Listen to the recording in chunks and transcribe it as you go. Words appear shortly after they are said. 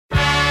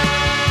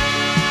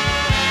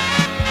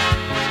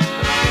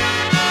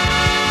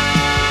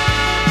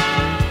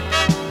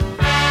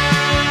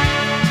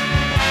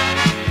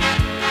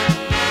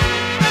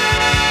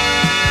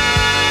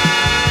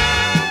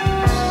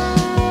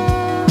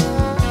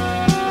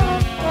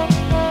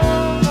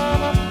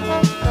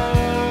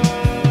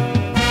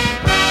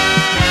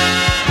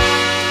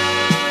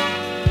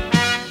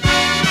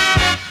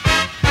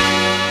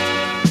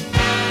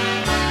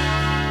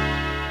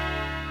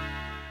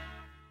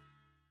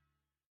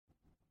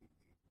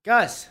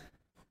Gus,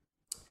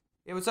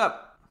 Hey, what's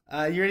up?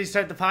 you ready to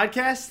start the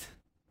podcast?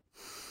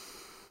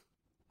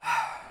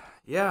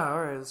 Yeah,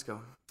 all right, let's go.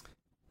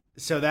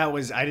 So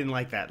I didn't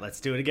like that. Let's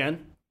do it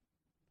again.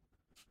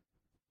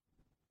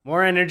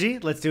 More energy.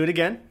 Let's do it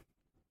again.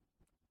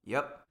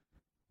 Yep.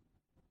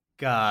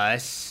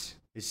 Gus,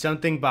 is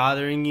something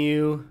bothering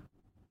you?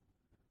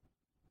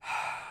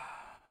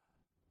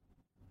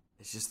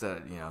 It's just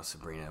that,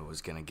 Sabrina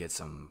was going to get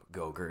some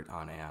Go-Gurt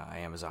on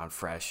Amazon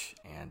Fresh,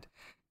 and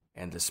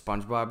the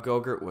SpongeBob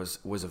Go-Gurt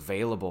was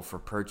available for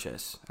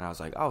purchase. And I was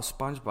like, oh,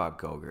 SpongeBob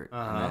Go-Gurt.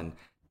 Uh-huh.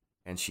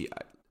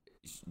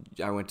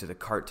 I went to the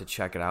cart to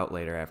check it out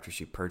later after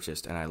she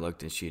purchased, and I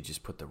looked and she had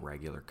just put the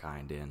regular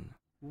kind in.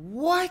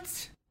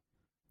 What?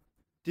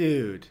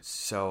 Dude.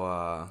 So,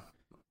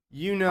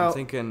 I'm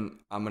thinking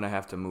I'm going to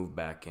have to move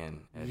back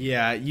in. Eddie.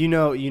 Yeah,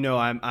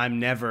 I'm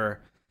never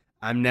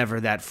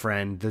that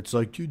friend that's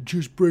like, you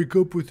just break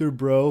up with her,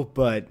 bro.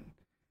 But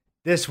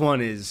this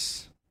one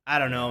is, I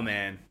don't know,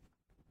 man.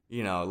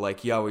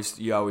 Like you always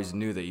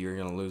knew that you were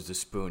going to lose the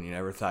spoon. You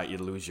never thought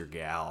you'd lose your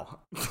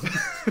gal.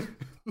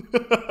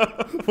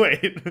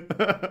 Wait.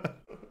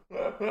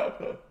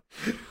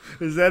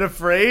 Is that a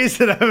phrase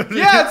that I'm...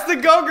 Yeah, it's the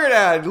Go-Gurt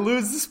ad.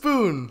 Lose the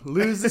spoon.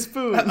 Lose the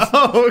spoon.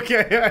 Oh,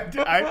 okay.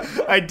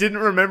 I didn't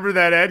remember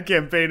that ad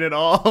campaign at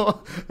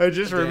all. I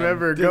just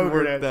remember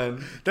Go-Gurt ad.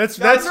 Then. That's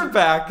we're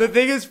back. The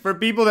thing is, for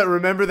people that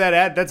remember that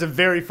ad, that's a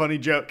very funny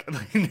joke.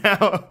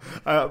 Now,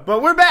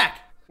 but we're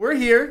back. We're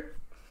here.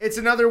 It's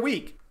another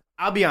week.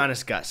 I'll be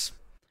honest, Gus.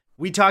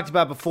 We talked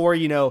about before,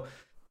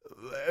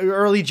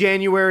 early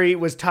January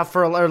was tough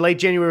or late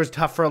January was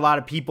tough for a lot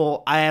of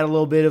people. I had a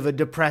little bit of a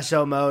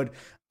depresso mode.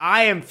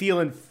 I am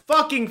feeling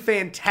fucking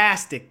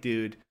fantastic,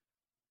 dude.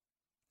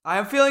 I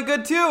am feeling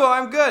good too.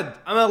 I'm good.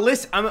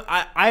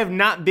 I have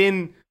not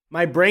been,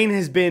 my brain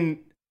has been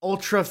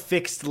ultra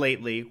fixed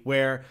lately,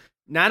 where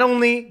not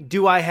only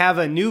do I have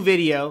a new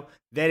video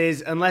that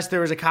is, unless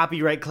there was a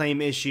copyright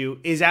claim issue,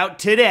 is out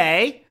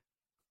today.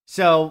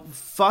 So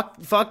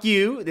fuck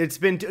you. It's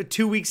been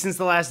 2 weeks since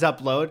the last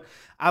upload.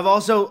 I've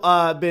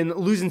also been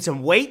losing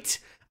some weight.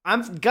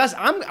 I'm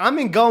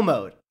in go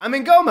mode.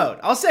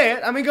 I'll say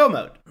it. I'm in go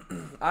mode.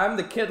 I'm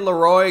the Kid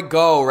Leroy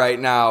Go right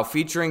now,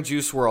 featuring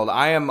Juice WRLD.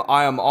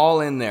 I am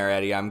all in there,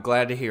 Eddie. I'm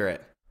glad to hear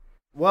it.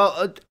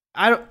 Well,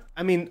 I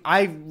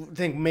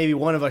think maybe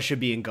one of us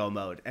should be in go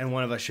mode and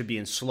one of us should be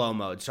in slow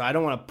mode. So I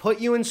don't want to put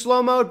you in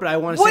slow mode, but I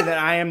want to say that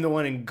I am the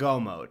one in go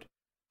mode.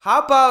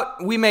 How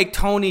about we make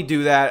Tony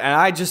do that, and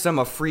I just am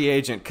a free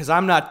agent, because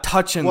I'm not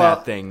touching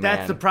that thing, man.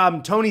 That's the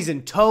problem. Tony's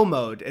in tow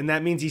mode, and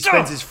that means he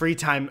spends his free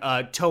time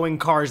towing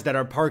cars that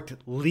are parked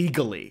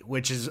legally,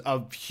 which is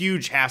a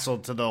huge hassle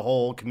to the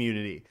whole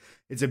community.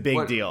 It's a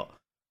big deal.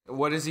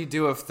 What does he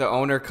do if the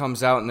owner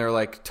comes out and they're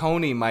like,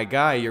 Tony, my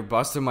guy, you're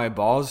busting my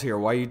balls here.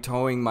 Why are you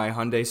towing my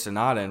Hyundai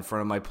Sonata in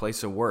front of my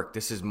place of work?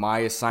 This is my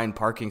assigned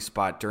parking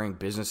spot during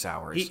business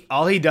hours.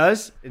 All he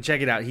does, and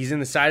check it out, he's in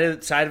the side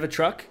of a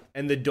truck,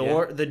 and the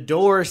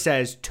door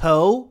says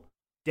tow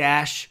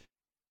dash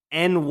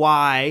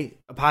NY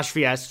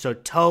apostrophe S, so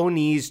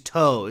Tony's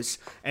toes,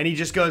 and he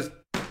just goes,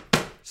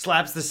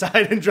 slaps the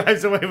side and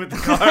drives away with the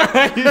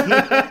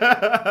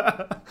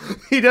car.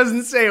 He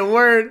doesn't say a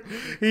word.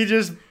 He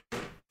just...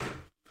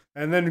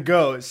 and then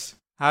goes.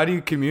 How do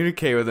you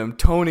communicate with him?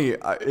 Tony,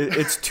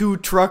 it's 2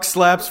 truck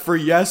slaps for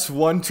yes,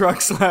 1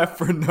 truck slap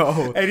for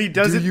no. And he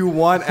doesn't... Do you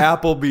want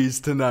Applebee's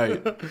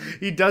tonight?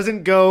 He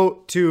doesn't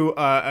go to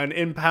an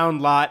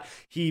impound lot.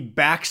 He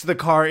backs the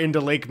car into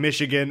Lake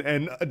Michigan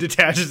and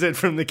detaches it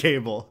from the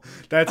cable.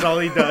 That's all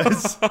he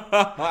does.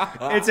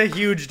 It's a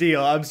huge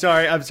deal. I'm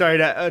sorry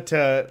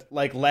to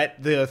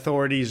let the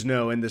authorities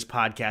know in this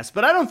podcast,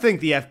 but I don't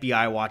think the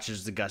FBI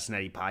watches the Gus and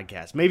Eddy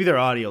podcast. Maybe they're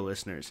audio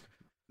listeners.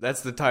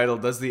 That's the title.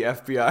 Does the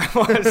FBI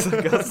watch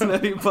the Gus and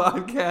Eddy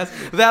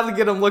podcast? That'll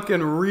get them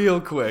looking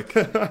real quick.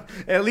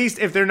 At least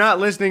if they're not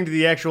listening to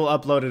the actual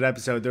uploaded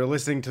episode, they're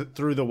listening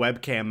through the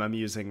webcam I'm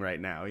using right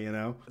now,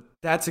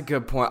 That's a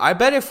good point. I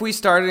bet if we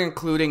started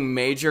including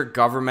major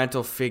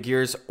governmental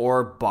figures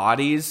or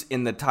bodies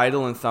in the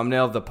title and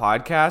thumbnail of the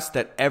podcast,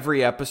 that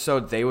every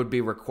episode they would be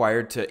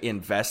required to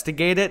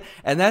investigate it.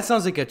 And that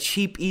sounds like a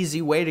cheap,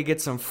 easy way to get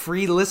some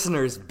free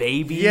listeners,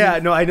 baby. Yeah,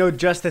 no, I know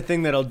just the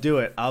thing that'll do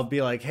it. I'll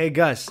be like, hey,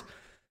 Gus,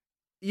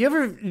 you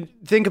ever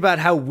think about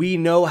how we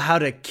know how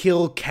to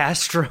kill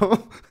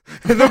Castro?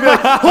 And they'll be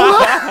like,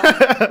 hold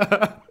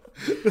on.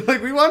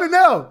 Like, we want to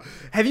know.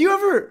 Did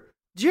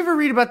you ever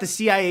read about the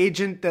CIA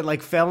agent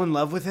that fell in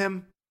love with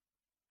him?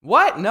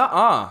 What?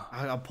 Nuh-uh.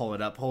 I'll pull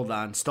it up. Hold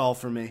on. Stall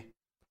for me.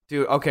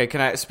 Dude,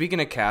 okay,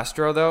 speaking of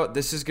Castro, though,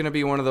 this is going to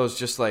be one of those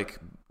just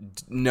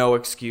no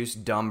excuse,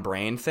 dumb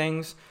brain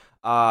things.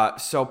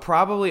 So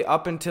probably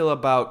up until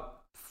about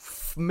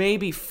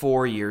maybe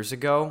 4 years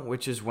ago,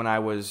 which is when I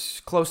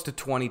was close to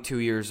 22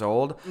 years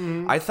old,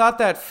 I thought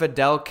that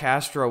Fidel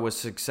Castro was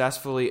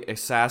successfully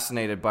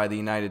assassinated by the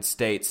United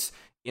States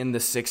in the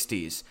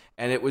 60s.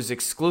 And it was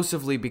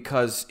exclusively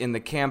because in the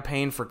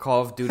campaign for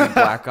Call of Duty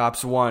Black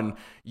Ops 1,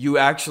 you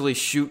actually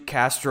shoot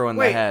Castro in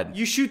the head.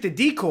 You shoot the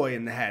decoy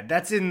in the head.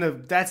 That's in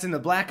the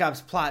Black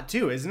Ops plot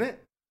too, isn't it?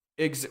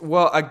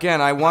 Well, again,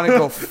 I want to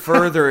go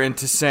further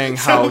into saying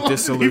how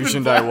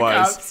disillusioned I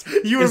was.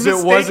 You were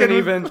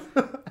mistaken.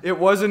 It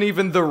wasn't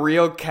even the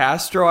real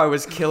Castro I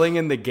was killing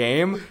in the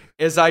game.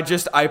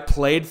 I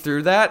played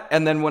through that,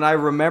 and then when I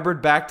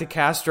remembered back to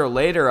Castro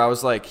later, I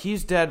was like,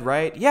 he's dead,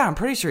 right? Yeah, I'm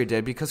pretty sure he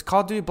did, because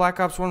Call of Duty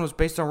Black Ops 1 was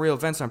based on real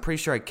events. I'm pretty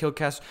sure I killed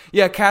Castro.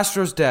 Yeah,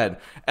 Castro's dead.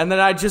 And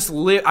then I just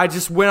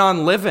went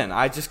on living.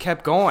 I just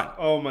kept going.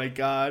 Oh my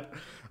God.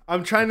 I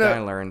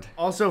learned.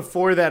 Also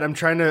for that,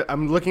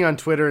 I'm looking on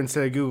Twitter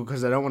instead of Google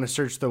because I don't want to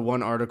search the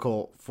one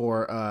article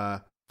for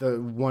the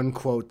one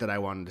quote that I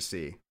wanted to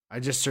see. I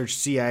just searched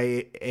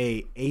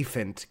CIA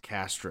Afant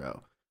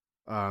Castro.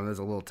 There's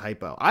a little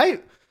typo. I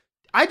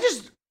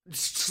just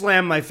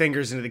slam my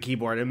fingers into the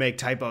keyboard and make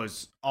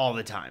typos all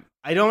the time.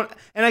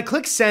 I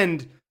click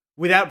send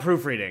without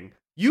proofreading.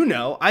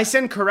 I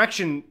send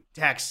correction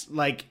text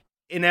like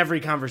in every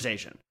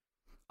conversation.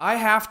 I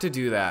have to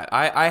do that.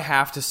 I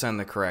have to send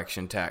the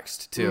correction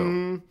text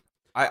too.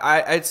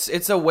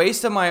 It's a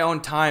waste of my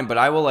own time, but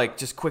I will like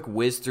just quick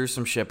whiz through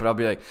some shit, but I'll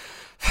be like,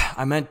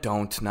 I meant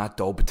don't, not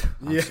doped.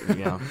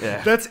 Yeah.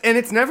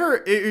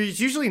 It's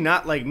usually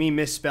not like me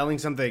misspelling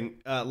something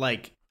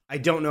like I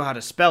don't know how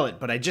to spell it,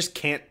 but I just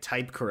can't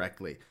type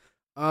correctly.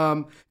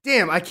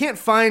 Damn, I can't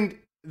find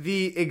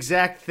the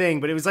exact thing,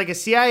 but it was like a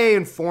CIA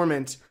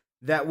informant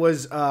that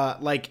was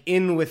like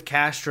in with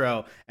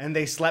Castro, and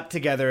they slept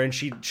together, and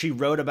she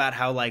wrote about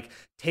how like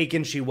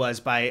taken she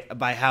was by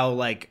how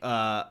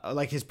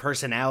like his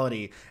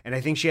personality, and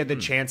I think she had the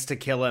chance to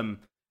kill him,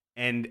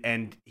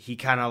 and he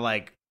kind of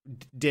like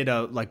did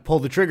a like pull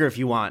the trigger if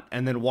you want,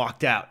 and then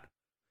walked out.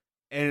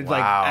 And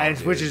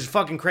it's which is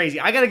fucking crazy.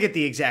 I gotta get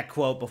the exact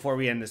quote before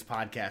we end this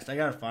podcast. I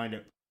gotta find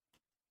it.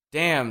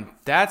 Damn,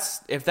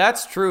 if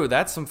that's true,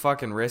 that's some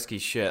fucking risky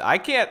shit. I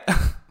can't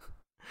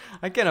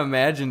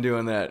imagine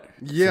doing that.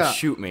 Yeah, so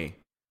shoot me.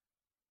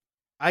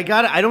 I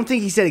don't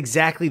think he said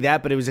exactly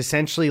that, but it was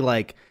essentially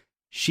like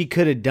she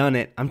could have done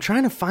it. I'm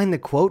trying to find the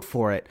quote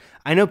for it.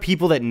 I know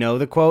people that know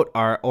the quote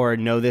or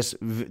know this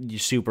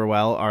super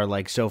well are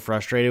like so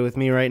frustrated with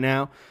me right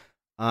now.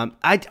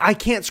 I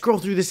can't scroll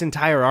through this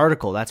entire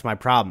article. That's my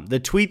problem. The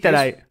tweet that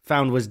I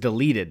found was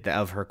deleted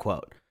of her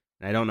quote,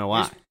 and I don't know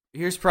why.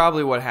 Here's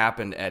probably what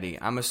happened, Eddie.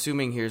 I'm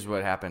assuming here's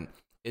what happened,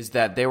 is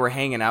that they were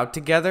hanging out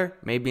together,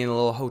 maybe in a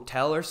little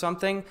hotel or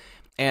something,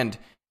 and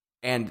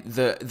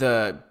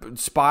the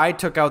spy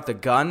took out the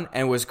gun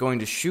and was going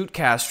to shoot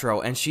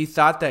Castro, and she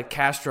thought that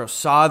Castro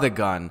saw the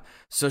gun,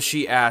 so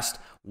she asked,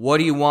 "What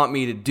do you want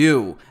me to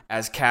do?"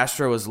 as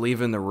Castro was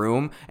leaving the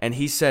room, and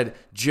he said,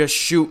 "Just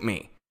shoot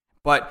me."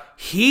 But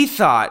he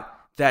thought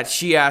that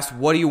she asked,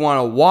 "What do you want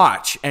to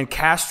watch?" And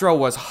Castro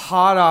was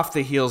hot off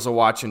the heels of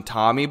watching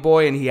Tommy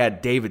Boy, and he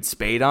had David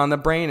Spade on the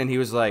brain, and he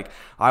was like,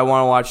 "I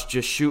want to watch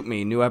Just Shoot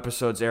Me. New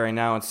episodes airing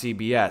now on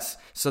CBS."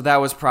 So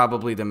that was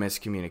probably the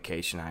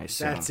miscommunication, I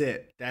assume.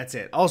 That's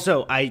it.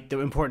 Also, the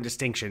important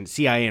distinction,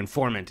 CIA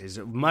informant is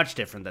much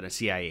different than a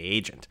CIA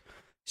agent.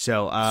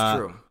 So, it's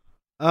true.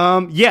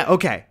 Yeah,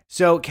 okay.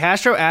 So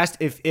Castro asked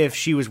if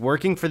she was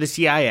working for the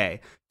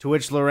CIA, to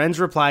which Lorenz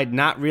replied,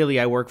 "Not really,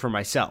 I work for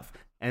myself."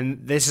 And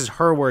this is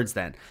her words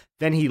then.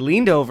 Then he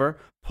leaned over,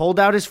 pulled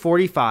out his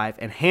 .45,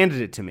 and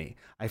handed it to me.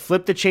 I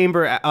flipped the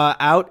chamber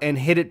out and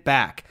hit it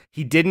back.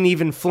 He didn't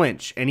even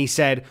flinch, and he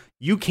said,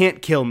 "You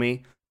can't kill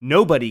me.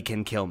 Nobody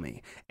can kill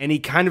me." And he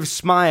kind of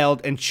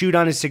smiled and chewed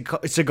on his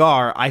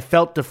cigar. I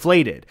felt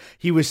deflated.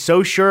 He was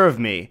so sure of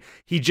me.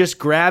 He just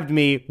grabbed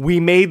me. We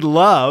made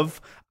love.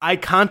 I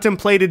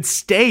contemplated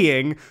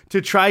staying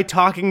to try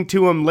talking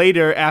to him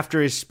later after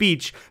his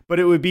speech, but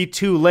it would be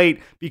too late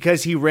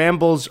because he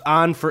rambles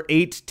on for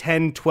 8,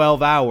 10,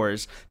 12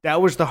 hours. That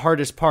was the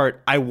hardest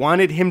part. I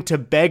wanted him to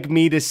beg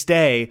me to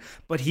stay,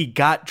 but he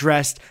got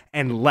dressed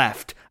and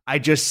left. I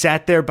just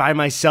sat there by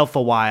myself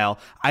a while.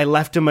 I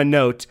left him a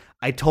note.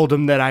 I told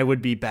him that I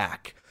would be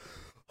back.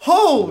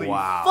 Holy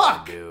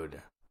fuck,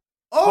 dude.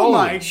 Oh Holy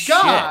my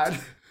God.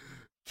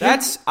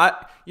 That's...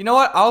 You know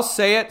what? I'll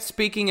say it,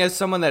 speaking as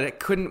someone that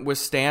couldn't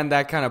withstand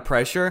that kind of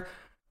pressure.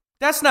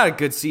 That's not a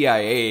good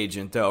CIA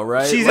agent, though,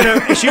 right? She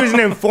was an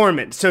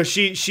informant, so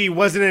she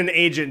wasn't an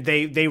agent.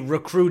 They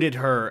recruited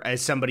her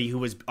as somebody who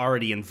was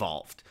already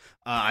involved,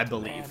 I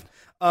believe.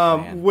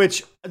 Man.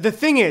 Which, the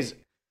thing is,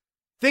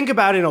 think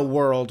about in a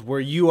world where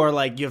you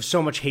have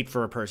so much hate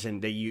for a person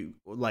that you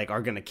like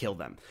are going to kill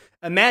them.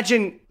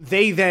 Imagine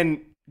they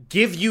then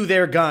give you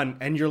their gun,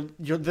 and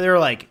they're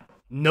like,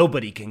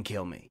 "Nobody can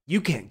kill me. You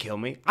can't kill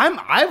me."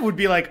 I would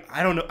be like,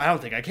 I don't know. I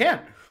don't think I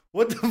can.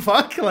 What the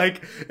fuck?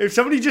 Like, if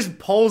somebody just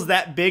pulls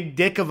that big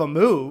dick of a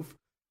move,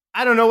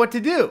 I don't know what to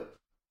do.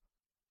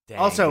 Dang,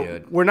 also,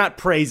 dude. We're not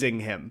praising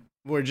him.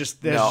 We're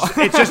just, no.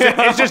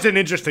 it's just an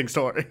interesting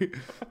story.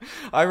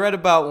 I read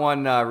about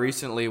one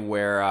recently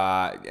where,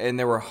 and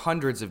there were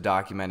hundreds of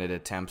documented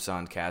attempts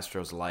on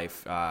Castro's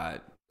life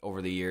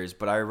over the years,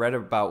 but I read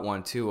about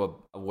one too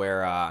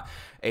where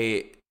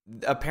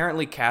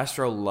apparently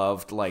Castro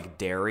loved like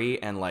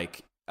dairy and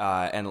like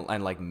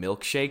and like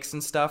milkshakes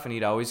and stuff, and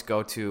he'd always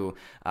go to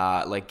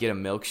like get a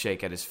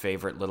milkshake at his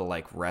favorite little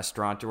like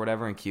restaurant or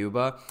whatever in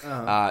Cuba.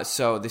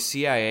 So the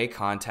CIA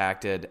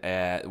contacted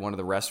one of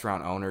the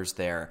restaurant owners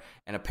there,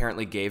 and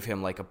apparently gave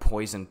him like a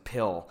poison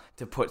pill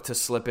to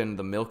slip in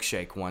the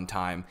milkshake one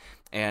time.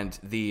 And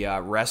the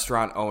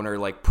restaurant owner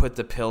like put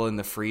the pill in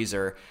the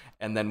freezer,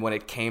 and then when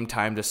it came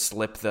time to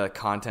slip the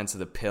contents of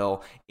the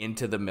pill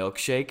into the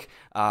milkshake,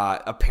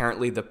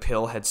 apparently the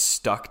pill had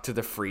stuck to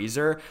the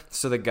freezer.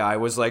 So the guy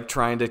was like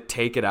trying to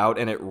take it out,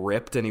 and it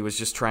ripped, and he was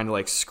just trying to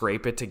like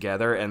scrape it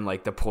together, and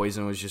like the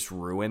poison was just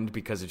ruined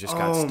because it just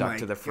got stuck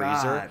to the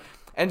freezer.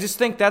 And just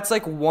think, that's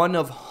like one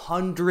of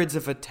hundreds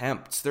of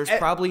attempts. There's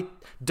probably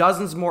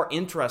dozens more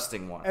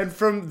interesting ones. And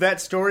from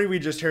that story we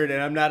just heard, and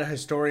I'm not a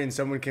historian,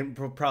 someone can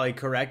probably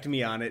correct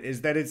me on it,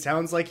 is that it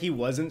sounds like he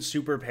wasn't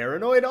super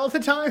paranoid all the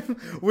time,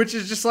 which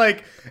is just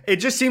like, it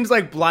just seems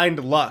like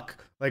blind luck.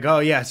 Like, oh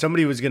yeah,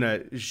 somebody was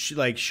gonna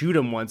shoot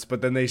him once,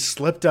 but then they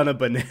slipped on a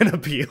banana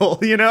peel,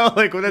 you know?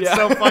 Like, well, that's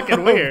so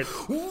fucking weird.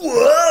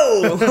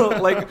 Whoa!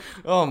 Like,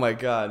 oh my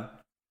God.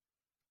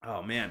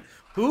 Oh man.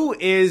 Who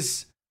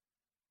is...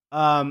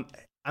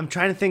 I'm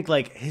trying to think,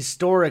 like,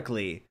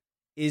 historically,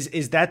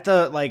 is that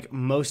the like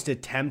most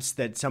attempts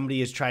that somebody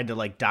has tried to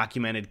like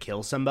documented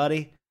kill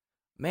somebody?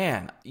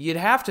 Man, you'd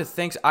have to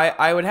think.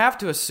 I would have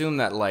to assume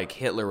that like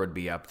Hitler would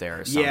be up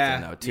there or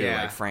something though too.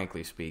 Like,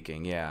 frankly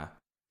speaking, yeah.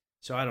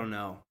 So I don't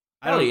know.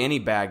 Probably any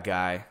bad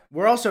guy.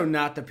 We're also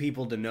not the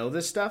people to know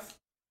this stuff.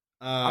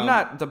 I'm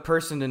not the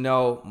person to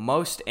know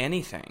most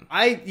anything.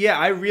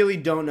 I really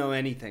don't know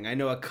anything. I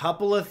know a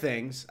couple of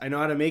things. I know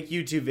how to make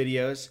YouTube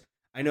videos.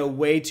 I know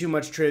way too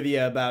much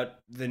trivia about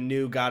the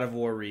new God of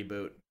War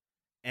reboot.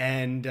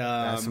 And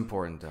that's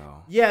important,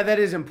 though. Yeah, that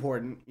is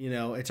important. You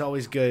know, it's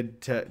always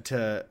good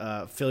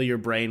to fill your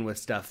brain with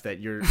stuff that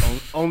you're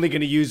only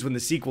going to use when the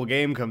sequel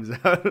game comes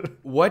out.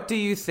 What do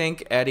you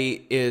think,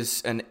 Eddie,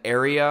 is an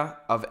area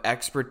of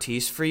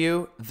expertise for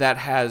you that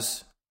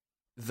has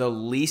the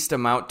least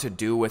amount to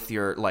do with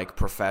your like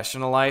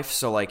professional life?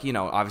 So like, you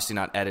know, obviously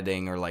not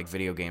editing or like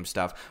video game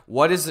stuff.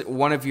 What is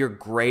one of your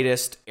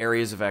greatest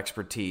areas of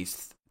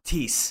expertise?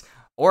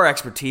 Or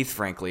expertise,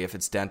 frankly, if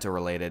it's dental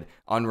related,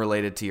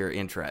 unrelated to your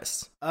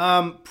interests?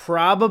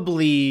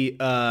 Probably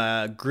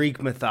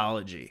Greek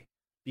mythology.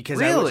 Because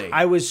really?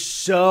 I was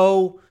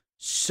so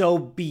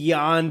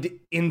beyond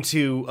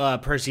into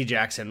Percy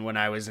Jackson when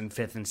I was in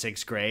 5th and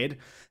 6th grade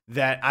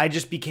that I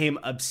just became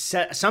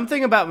obsessed.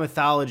 Something about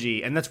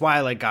mythology, and that's why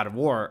I like God of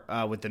War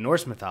with the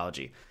Norse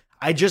mythology.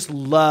 I just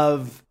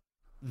love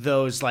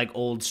those like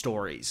old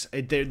stories.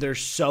 They're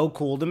so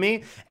cool to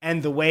me,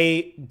 and the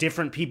way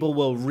different people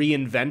will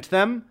reinvent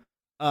them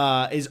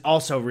is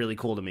also really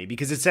cool to me,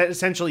 because it's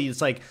essentially, it's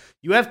like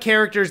you have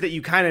characters that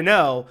you kind of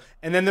know,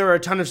 and then there are a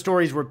ton of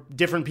stories where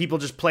different people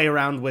just play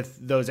around with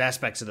those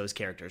aspects of those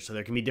characters, so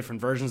there can be different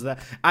versions of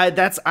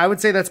that. I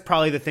would say that's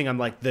probably the thing I'm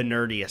like the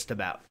nerdiest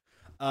about.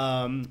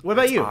 What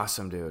about you?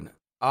 Awesome, dude.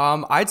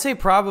 I'd say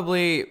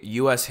probably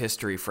U.S.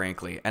 history,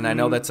 frankly. And I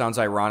know that sounds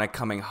ironic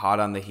coming hot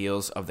on the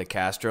heels of the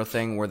Castro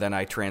thing, where then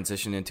I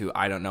transition into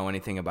I don't know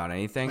anything about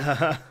anything.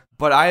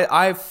 But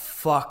I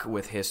fuck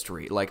with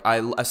history. Like,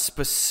 I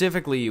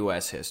specifically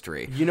U.S.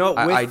 history. You know,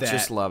 I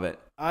just love it.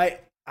 I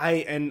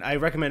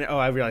recommend it. Oh,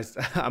 I realized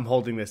I'm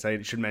holding this.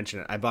 I should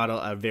mention it. I bought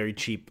a very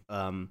cheap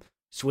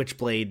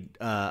switchblade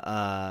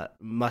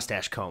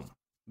mustache comb,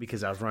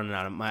 because I was running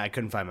out of I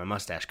couldn't find my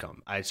mustache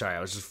comb. I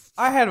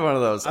had one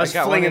of those. I was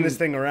flinging this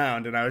thing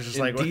around, and I was just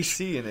in like,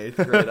 DC in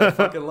 8th grade. I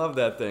fucking love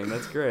that thing.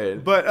 That's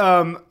great. But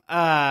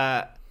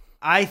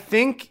I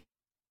think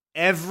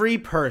every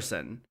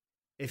person,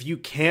 if you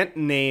can't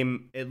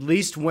name at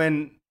least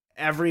when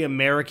every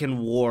American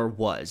war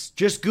was,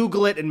 just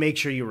Google it and make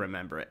sure you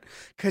remember it.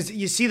 Because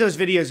you see those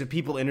videos of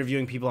people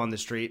interviewing people on the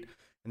street,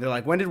 and they're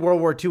like, when did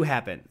World War II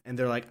happen? And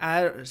they're like,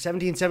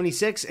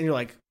 1776. And you're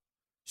like,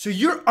 so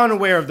you're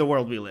unaware of the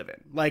world we live in,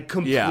 like,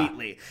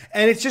 completely. Yeah.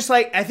 And it's just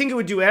like, I think it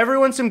would do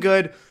everyone some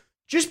good.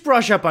 Just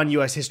brush up on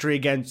U.S. history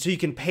again, so you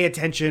can pay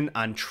attention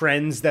on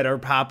trends that are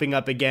popping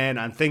up again,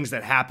 on things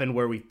that happen,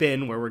 where we've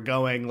been, where we're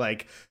going.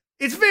 Like,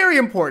 it's very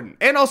important.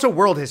 And also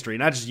world history,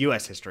 not just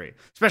U.S. history.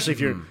 Especially if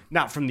you're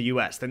not from the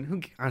U.S.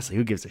 Then honestly,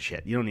 who gives a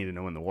shit? You don't need to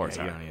know when the wars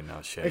are. You don't need to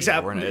know shit.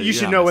 Except you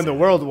should know when the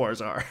world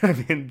wars are. I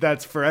mean,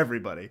 that's for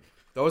everybody.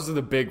 Those are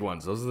the big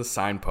ones. Those are the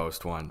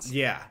signpost ones.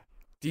 Yeah.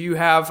 Do you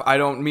have, I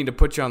don't mean to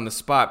put you on the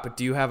spot, but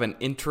do you have an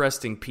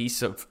interesting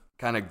piece of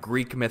kind of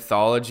Greek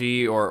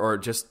mythology, or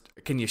just,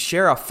 can you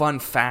share a fun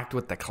fact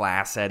with the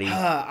class, Eddie?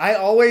 I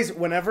always,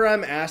 whenever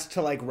I'm asked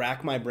to like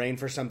rack my brain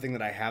for something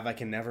that I have, I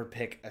can never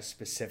pick a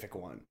specific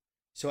one.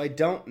 So I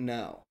don't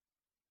know.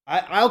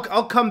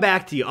 I'll come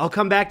back to you. I'll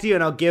come back to you,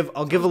 and I'll give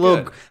a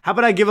little, how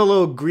about I give a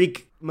little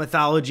Greek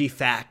mythology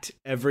fact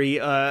every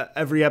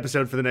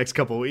episode for the next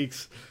couple of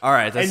weeks. All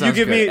right. That sounds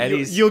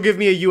good. You'll give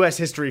me a U.S.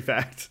 history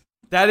fact.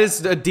 That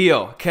is a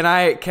deal. Can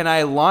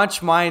I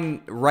launch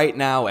mine right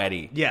now,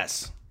 Eddie?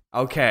 Yes.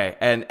 Okay,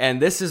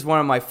 and this is one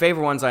of my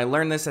favorite ones. I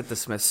learned this at the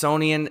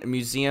Smithsonian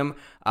Museum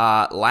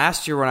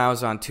last year when I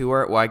was on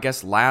tour. Well, I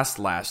guess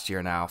last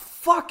year now.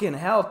 Fucking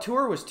hell,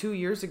 tour was 2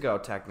 years ago,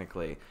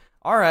 technically.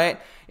 All right.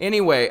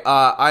 Anyway,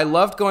 I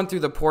loved going through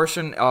the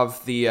portion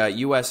of the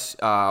U.S.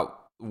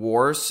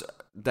 Wars.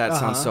 That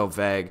sounds so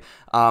vague.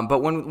 But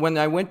when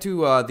I went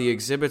to the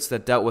exhibits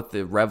that dealt with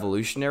the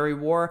Revolutionary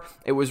War,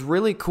 it was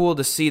really cool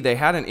to see. They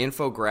had an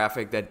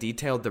infographic that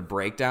detailed the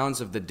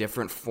breakdowns of the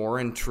different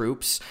foreign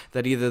troops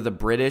that either the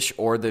British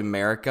or the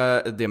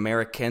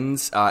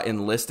Americans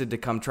enlisted to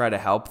come try to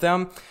help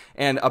them.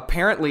 And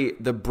apparently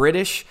the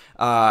British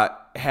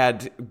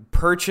had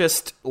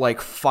purchased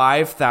like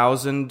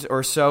 5,000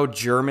 or so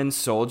German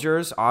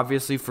soldiers,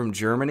 obviously from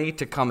Germany,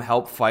 to come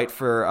help fight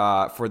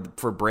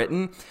for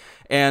Britain.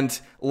 And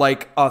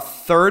like a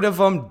third of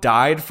them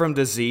died from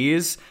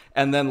disease,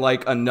 and then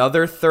like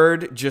another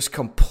third just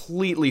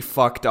completely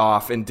fucked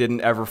off and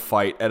didn't ever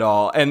fight at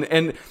all.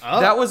 And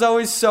that was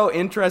always so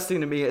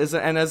interesting to me.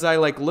 And as I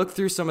like look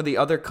through some of the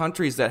other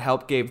countries that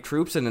helped gave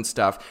troops in and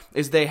stuff,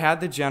 is they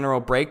had the general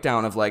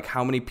breakdown of like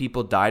how many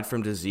people died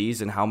from disease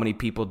and how many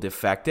people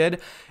defected.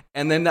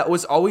 And then that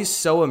was always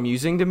so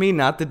amusing to me,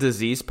 not the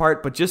disease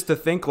part, but just to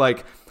think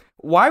like,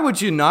 why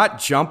would you not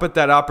jump at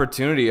that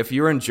opportunity if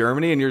you were in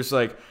Germany and you're just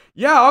like,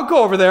 yeah, I'll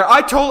go over there.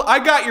 I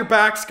got your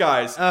backs,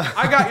 guys.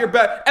 I got your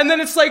back. And then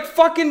it's like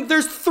fucking,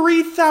 there's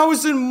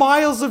 3,000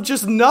 miles of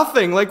just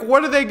nothing. Like,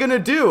 what are they going to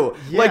do?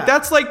 Yeah. Like,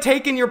 that's like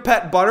taking your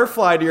pet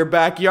butterfly to your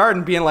backyard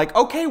and being like,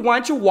 okay, why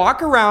don't you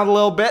walk around a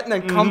little bit and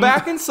then come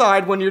back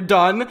inside when you're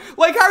done?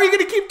 Like, how are you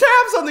going to keep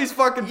tabs on these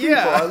fucking people?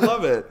 Yeah. I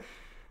love it.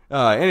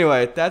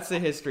 Anyway, that's the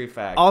history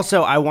fact.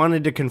 Also, I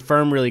wanted to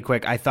confirm really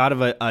quick. I thought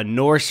of a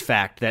Norse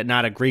fact, that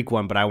not a Greek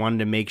one, but I wanted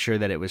to make sure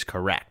that it was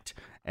correct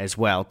as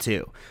well,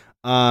 too.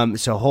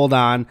 So hold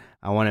on.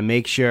 I want to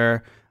make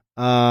sure.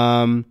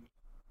 God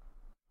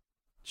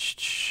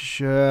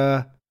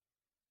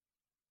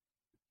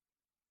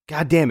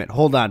damn it.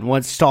 Hold on.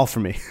 One stall for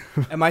me.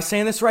 Am I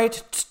saying this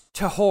right?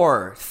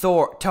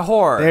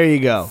 Tahor. There you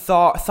go.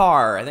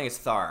 Thar. I think it's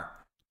Thar.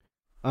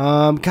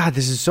 God,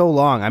 this is so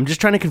long. I'm just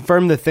trying to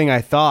confirm the thing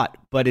I thought,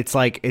 but it's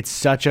like, it's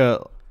such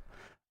a,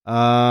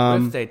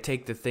 What if they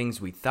take the things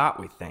we thought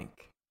we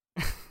think?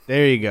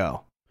 There you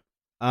go.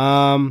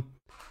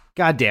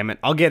 God damn it.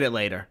 I'll get it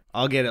later.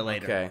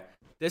 Okay.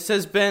 This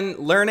has been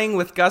Learning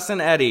with Gus and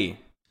Eddy.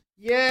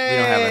 Yay! We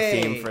don't have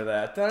a theme for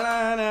that.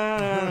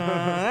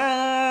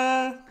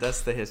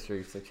 That's the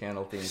History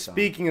Channel theme song.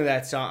 Speaking of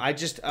that song, I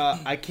just,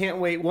 I can't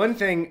wait. One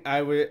thing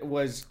I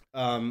was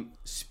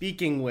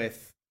speaking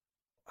with,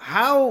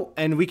 how,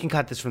 and we can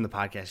cut this from the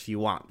podcast if you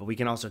want, but we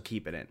can also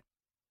keep it in.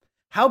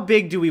 How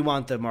big do we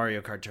want the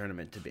Mario Kart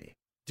tournament to be?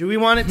 Do we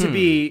want it to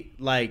be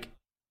like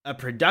a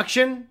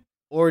production,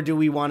 or do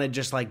we want to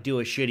just like do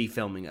a shitty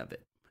filming of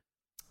it?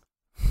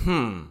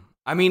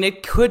 I mean,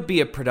 it could be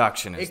a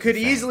production. It could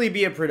easily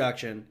be a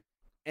production.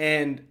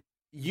 And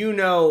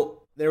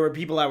there were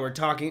people I was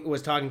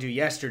talking to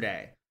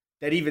yesterday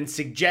that even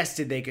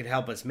suggested they could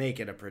help us make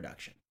it a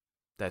production.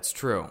 That's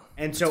true.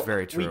 And so,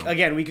 very true.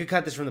 We could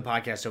cut this from the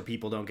podcast so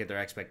people don't get their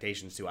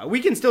expectations too high. We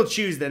can still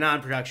choose the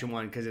non-production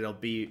one because it'll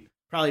be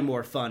probably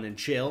more fun and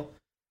chill.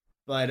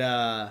 But,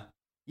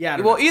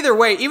 yeah. Well, either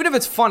way, even if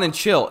it's fun and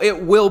chill,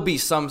 it will be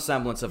some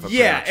semblance of a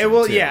production. Yeah, it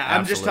will. Too. Yeah, Absolutely.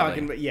 I'm just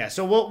talking. But yeah,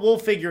 so we'll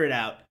figure it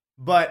out.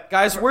 But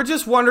guys, we're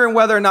just wondering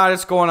whether or not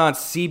it's going on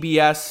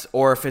CBS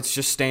or if it's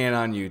just staying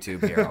on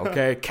YouTube here.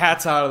 Okay,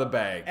 cat's out of the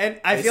bag.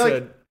 And I feel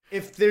like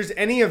if there's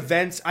any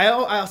events,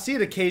 I'll see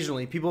it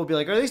occasionally. People will be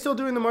like, "Are they still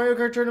doing the Mario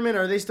Kart tournament?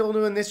 Are they still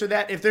doing this or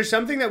that?" If there's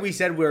something that we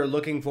said we're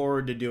looking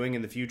forward to doing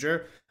in the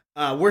future,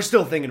 we're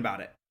still thinking about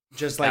it.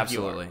 Just like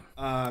absolutely, you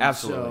are.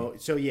 Absolutely.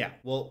 So yeah,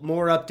 well,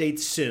 more updates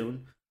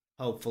soon,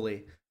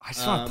 hopefully. I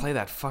just want to play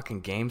that fucking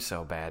game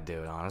so bad,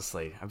 dude.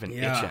 Honestly, I've been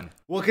itching.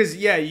 Well, because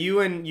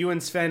you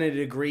and Sven had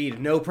agreed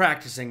no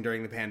practicing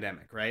during the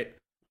pandemic, right?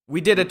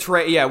 We did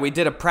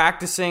a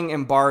practicing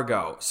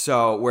embargo,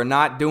 so we're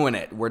not doing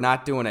it.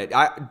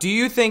 Do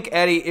you think,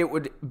 Eddy, it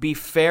would be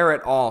fair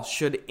at all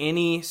should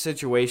any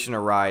situation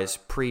arise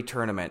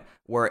pre-tournament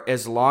where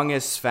as long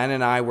as Sven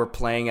and I were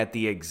playing at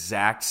the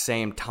exact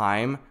same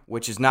time,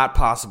 which is not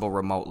possible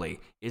remotely,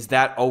 is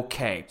that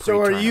okay?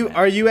 So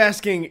are you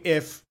asking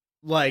if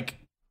like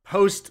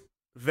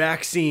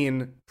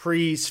post-vaccine,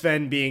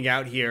 pre-Sven being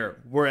out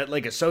here, we're at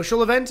like a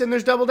social event and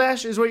there's Double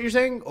Dash, is what you're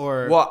saying?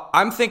 Or well,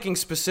 I'm thinking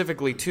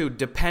specifically too,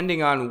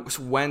 depending on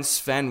when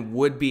Sven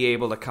would be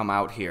able to come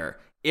out here.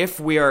 If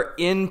we are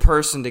in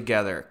person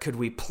together, could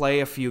we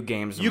play a few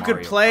games of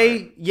Mario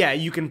Kart? Yeah,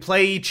 you can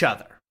play each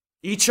other.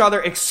 Each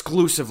other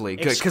exclusively.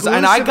 Good. Each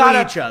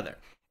other.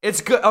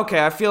 It's good.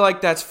 Okay, I feel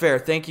like that's fair.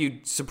 Thank you,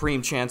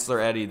 Supreme Chancellor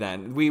Eddy,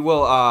 then. We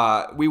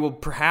will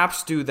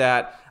perhaps do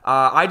that.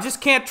 I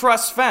just can't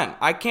trust Sven.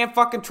 I can't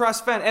fucking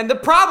trust Sven. And the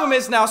problem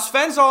is now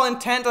Sven's all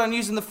intent on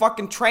using the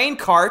fucking train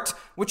cart,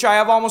 which I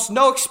have almost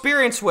no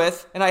experience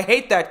with, and I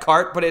hate that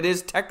cart, but it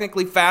is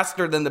technically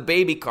faster than the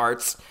baby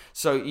carts.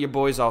 So your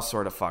boy's all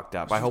sort of fucked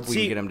up. I hope we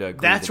can get him to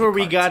agree. That's where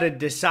we got to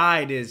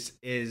decide is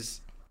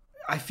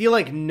I feel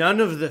like none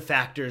of the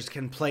factors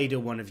can play to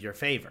one of your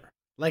favor.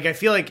 Like, I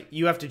feel like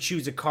you have to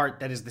choose a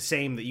cart that is the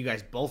same that you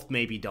guys both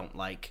maybe don't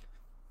like,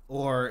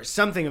 or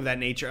something of that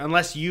nature,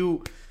 unless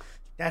you...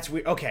 That's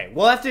weird. Okay,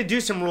 we'll have to do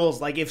some rules.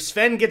 Like, if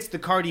Sven gets the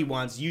cart he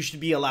wants, you should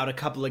be allowed a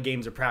couple of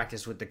games of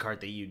practice with the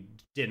cart that you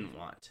didn't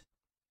want.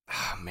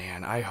 Oh,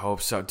 man, I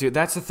hope so. Dude,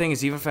 that's the thing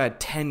is, even if I had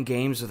 10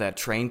 games with that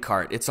train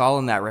cart, it's all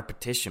in that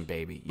repetition,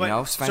 baby. You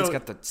know? Sven's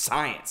got the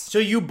science. So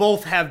you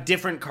both have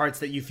different carts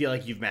that you feel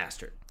like you've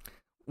mastered.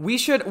 We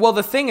should... Well,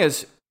 the thing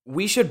is...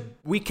 We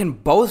can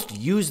both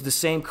use the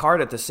same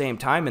card at the same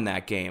time in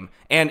that game.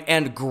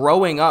 And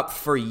growing up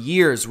for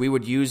years, we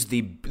would use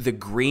the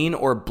green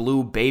or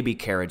blue baby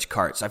carriage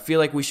carts. I feel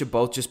like we should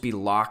both just be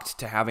locked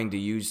to having to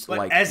use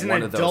like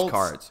one of those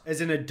cards.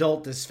 As an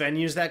adult, does Sven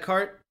use that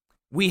cart?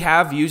 We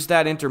have used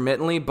that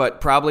intermittently,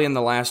 but probably in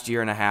the last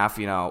year and a half,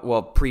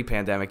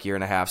 pre-pandemic year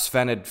and a half,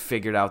 Sven had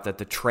figured out that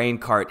the train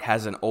cart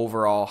has an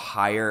overall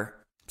higher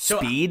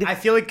speed. I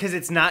feel like because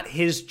it's not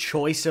his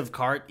choice of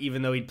cart,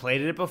 even though he'd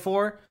played it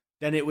before,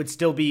 then it would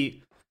still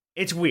be.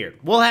 It's weird.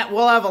 We'll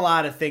have a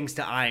lot of things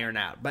to iron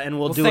out, but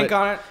we'll do think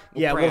on it.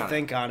 We'll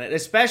think on it.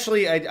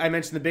 Especially, I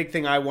mentioned the big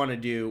thing I want to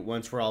do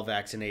once we're all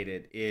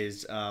vaccinated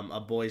is a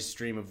boys'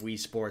 stream of Wii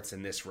Sports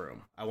in this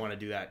room. I want to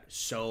do that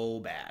so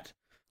bad.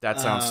 That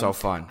sounds so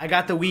fun. I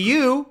got the Wii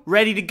U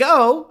ready to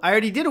go. I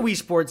already did a Wii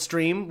Sports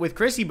stream with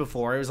Chrissy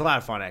before. It was a lot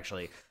of fun,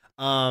 actually.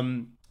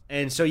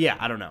 And so, yeah,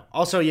 I don't know.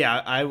 Also, yeah,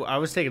 I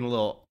was taking a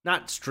little,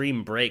 not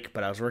stream break,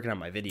 but I was working on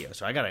my video.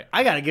 So I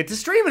gotta get to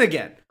streaming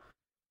again.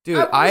 Dude,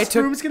 this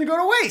room's gonna go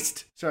to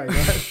waste. Sorry, go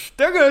ahead.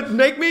 They're gonna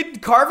make me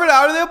carve it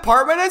out of the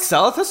apartment and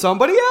sell it to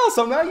somebody else.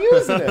 I'm not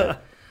using it.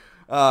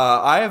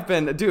 I have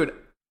been, dude,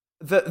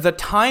 the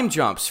time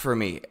jumps for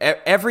me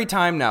every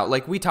time now.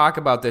 Like, we talk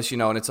about this,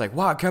 and it's like,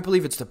 wow, I can't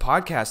believe it's the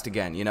podcast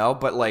again,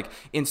 But like,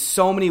 in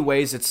so many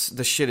ways,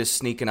 the shit is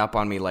sneaking up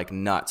on me like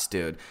nuts,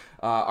 dude.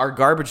 Our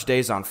garbage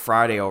day's on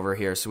Friday over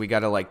here, so we got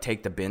to like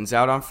take the bins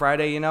out on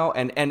Friday,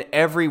 and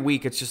every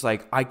week it's just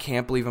like, I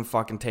can't believe I'm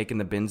fucking taking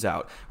the bins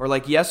out. Or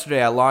like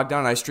yesterday I logged on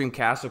and I streamed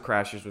Castle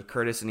Crashers with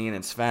Curtis and Ian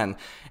and Sven,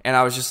 and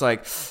I was just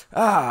like,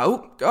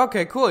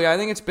 okay, cool. Yeah, I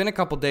think it's been a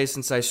couple days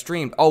since I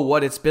streamed. Oh,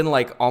 what? It's been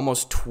like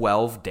almost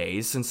 12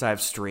 days since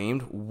I've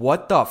streamed?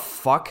 What the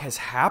fuck has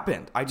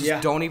happened? I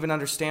just don't even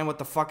understand what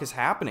the fuck is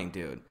happening,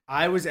 dude.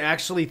 I was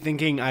actually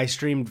thinking I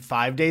streamed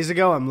 5 days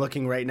ago. I'm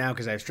looking right now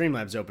because I have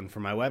Streamlabs open for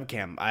my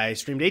webcam. I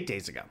streamed 8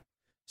 days ago.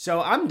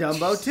 So I'm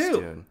Dumbo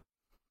too.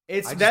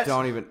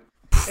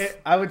 Dude.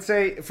 I would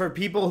say for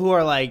people who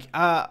are like,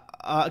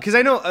 because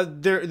I know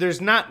there's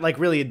not like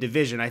really a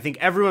division. I think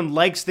everyone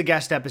likes the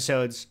guest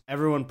episodes.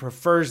 Everyone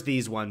prefers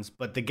these ones,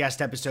 but the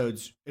guest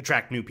episodes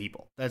attract new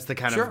people. That's the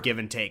kind of give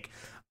and take.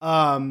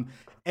 And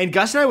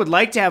Gus and I would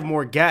like to have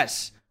more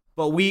guests,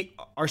 but we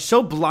are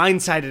so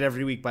blindsided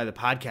every week by the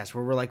podcast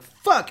where we're like,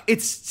 fuck,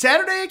 it's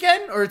Saturday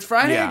again or it's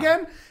Friday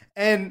again.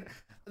 And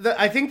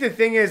I think the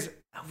thing is,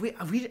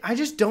 I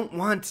just don't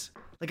want,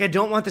 I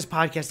don't want this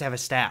podcast to have a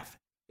staff.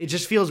 It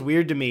just feels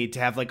weird to me to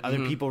have like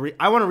other people.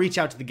 I want to reach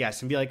out to the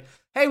guests and be like,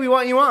 hey, we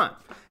want you on.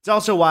 It's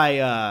also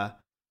why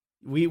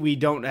we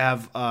don't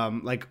have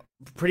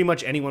pretty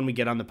much anyone we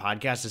get on the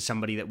podcast is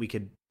somebody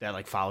that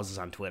like follows us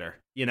on Twitter,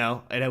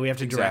 and we have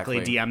to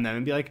directly DM them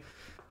and be like,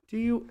 do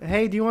you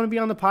want to be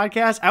on the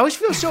podcast? I always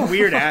feel so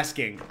weird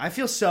asking. I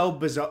feel so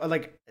bizarre,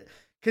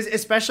 because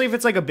especially if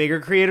it's like a bigger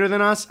creator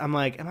than us, I'm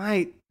like, am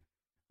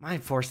I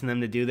forcing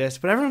them to do this?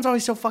 But everyone's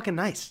always so fucking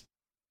nice.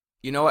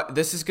 You know what?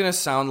 This is going to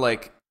sound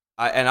like,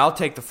 and I'll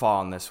take the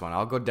fall on this one.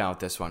 I'll go down with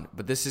this one.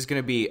 But this is going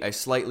to be a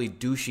slightly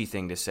douchey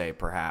thing to say,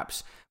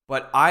 perhaps.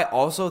 But I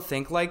also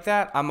think like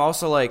that. I'm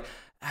also like,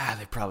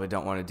 they probably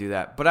don't want to do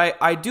that. But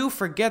I do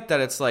forget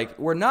that it's like,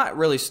 we're not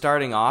really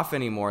starting off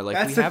anymore.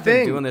 Like, we have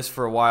been doing this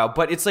for a while.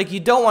 But it's like, you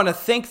don't want to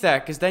think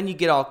that because then you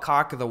get all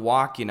cock of the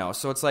walk,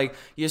 So it's like,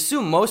 you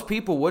assume most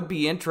people would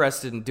be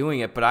interested in doing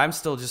it. But I'm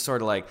still just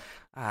sort of like,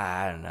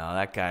 I don't know.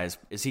 That guy,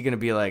 is he going to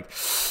be like,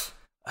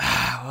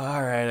 well,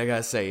 all right, I got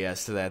to say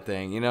yes to that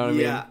thing. You know what I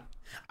mean? Yeah.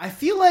 I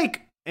feel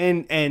like,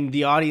 and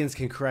the audience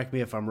can correct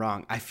me if I'm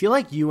wrong, I feel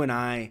like you and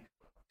I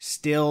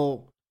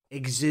still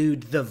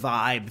exude the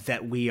vibe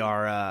that we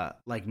are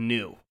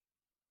new,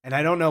 and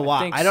I don't know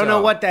why. I don't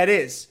know what that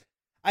is.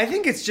 I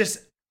think it's just,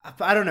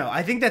 I don't know.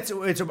 I think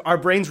it's our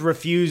brains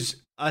refuse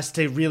us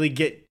to really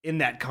get in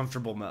that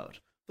comfortable mode.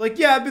 Like,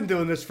 yeah, I've been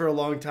doing this for a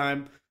long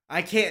time.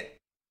 I can't.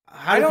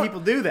 How do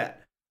people do that?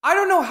 I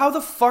don't know how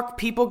the fuck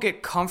people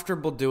get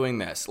comfortable doing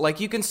this. Like,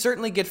 you can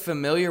certainly get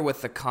familiar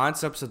with the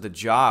concepts of the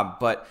job,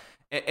 but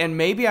and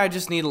maybe I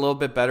just need a little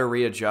bit better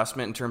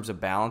readjustment in terms of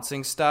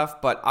balancing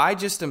stuff, but I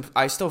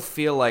still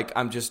feel like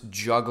I'm just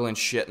juggling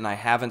shit and I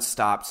haven't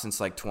stopped since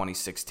like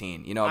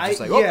 2016. I'm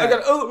just like, I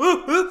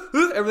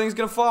got everything's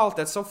going to fall.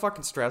 That's so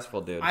fucking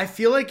stressful, dude. I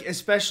feel like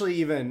especially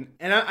even,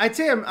 and I'd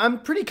say I'm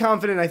pretty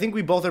confident. I think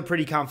we both are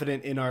pretty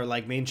confident in our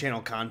like main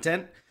channel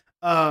content.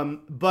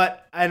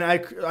 But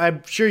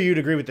I'm sure you'd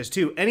agree with this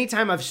too.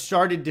 Anytime I've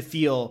started to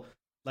feel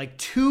like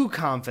too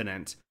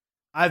confident,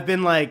 I've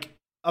been like,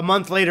 a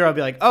month later, I'll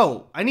be like,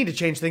 oh, I need to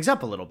change things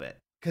up a little bit.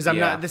 because I'm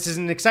Yeah. not. This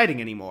isn't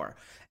exciting anymore.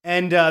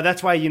 And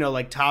that's why,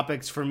 like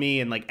topics for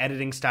me and like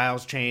editing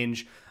styles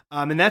change.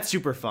 And that's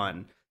super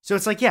fun. So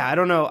it's like, yeah, I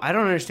don't know. I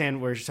don't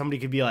understand where somebody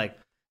could be like,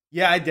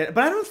 yeah, I did.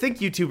 But I don't think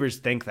YouTubers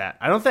think that.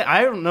 I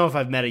don't know if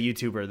I've met a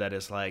YouTuber that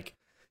is like,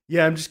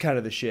 yeah, I'm just kind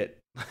of the shit.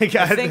 Like,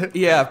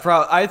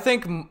 I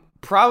think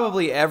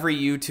probably every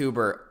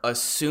YouTuber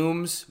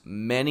assumes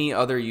many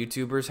other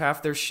YouTubers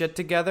have their shit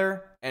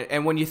together.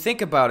 And when you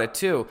think about it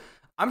too,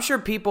 I'm sure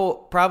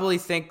people probably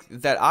think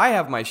that I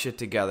have my shit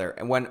together.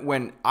 And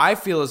when I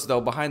feel as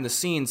though behind the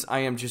scenes I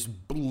am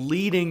just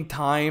bleeding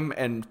time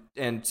and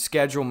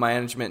schedule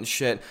management and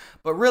shit.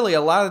 But really, a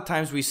lot of the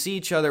times we see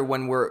each other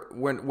when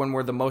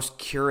we're the most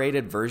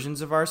curated versions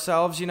of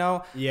ourselves,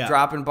 Yeah.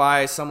 Dropping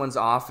by someone's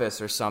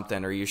office or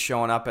something, or you're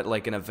showing up at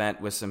like an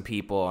event with some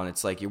people and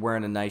it's like you're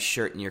wearing a nice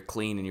shirt and you're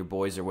clean and your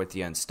boys are with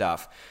you and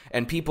stuff.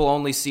 And people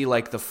only see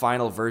like the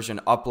final version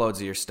uploads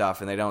of your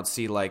stuff and they don't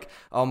see like,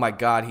 oh my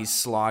God, he's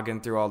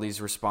slogging through all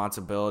these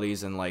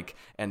responsibilities and like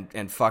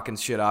and fucking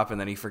shit up and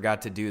then he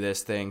forgot to do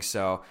this thing.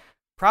 So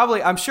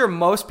probably, I'm sure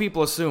most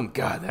people assume,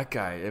 God, that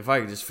guy, if I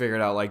could just figure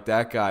it out like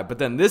that guy. But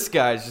then this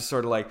guy is just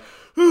sort of like,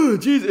 oh,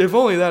 geez, if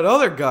only that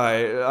other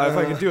guy, if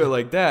I could do it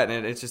like that.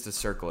 And it's just a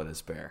circle of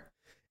despair.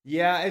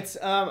 Yeah, it's.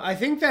 I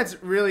think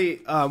that's really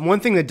one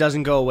thing that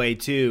doesn't go away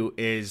too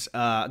is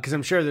because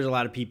I'm sure there's a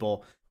lot of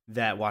people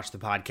that watch the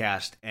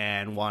podcast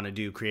and want to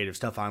do creative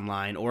stuff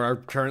online or are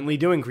currently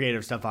doing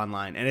creative stuff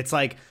online. And it's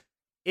like,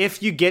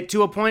 if you get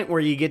to a point where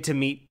you get to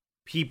meet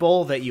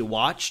people that you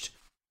watched,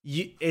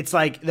 it's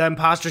like the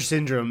imposter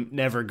syndrome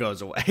never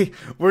goes away,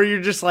 where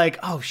you're just like,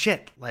 oh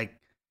shit, like,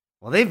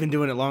 well, they've been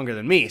doing it longer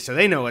than me, so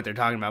they know what they're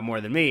talking about more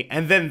than me.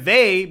 And then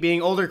they,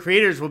 being older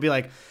creators, will be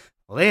like,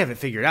 well, they haven't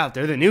figured out.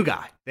 They're the new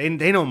guy. They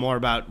know more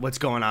about what's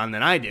going on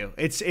than I do.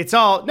 It's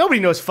all, nobody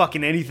knows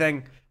fucking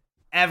anything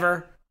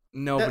ever.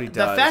 Nobody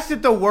does. The fact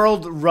that the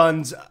world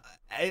runs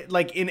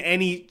like in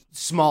any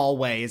small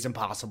way is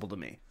impossible to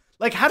me.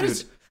 Like, how do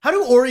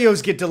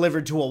Oreos get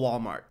delivered to a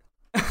Walmart?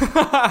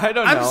 I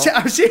don't know.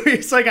 I'm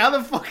serious. Like, how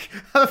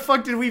the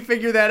fuck did we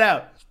figure that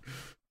out?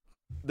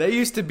 They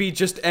used to be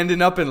just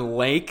ending up in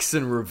lakes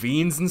and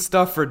ravines and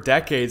stuff for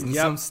decades,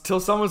 and till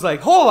someone's like,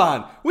 hold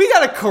on, we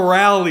gotta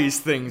corral these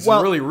things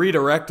and really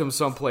redirect them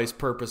someplace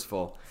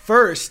purposeful.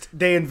 First,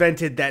 they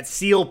invented that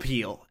seal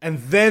peel, and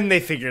then they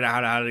figured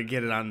out how to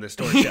get it on the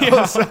store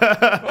shelves.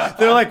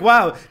 They're like,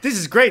 wow, this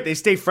is great. They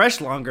stay fresh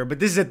longer, but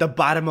this is at the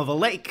bottom of a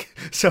lake.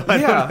 So I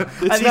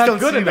don't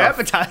seem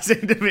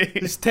appetizing to me.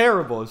 It's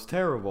terrible. It's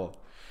terrible.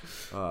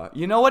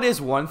 You know what is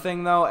one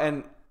thing, though?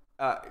 And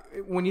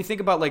when you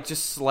think about like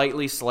just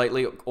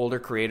slightly older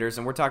creators,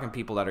 and we're talking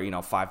people that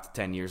are 5 to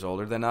 10 years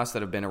older than us,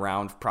 that have been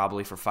around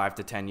probably for 5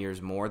 to 10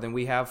 years more than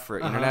we have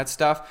for internet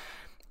stuff,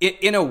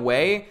 in a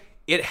way,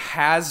 it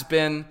has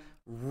been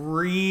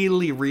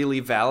really,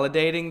 really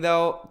validating,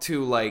 though,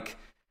 to like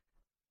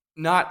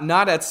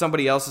not at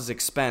somebody else's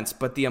expense,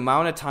 but the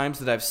amount of times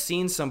that I've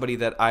seen somebody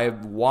that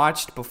I've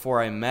watched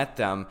before I met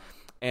them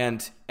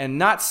and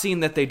not seen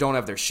that they don't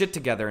have their shit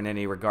together in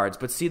any regards,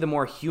 but see the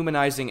more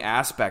humanizing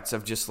aspects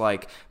of just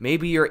like,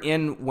 maybe you're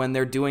in when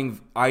they're doing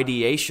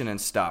ideation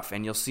and stuff,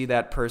 and you'll see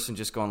that person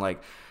just going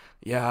like,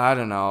 yeah, I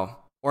don't know.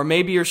 Or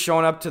maybe you're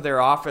showing up to their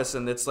office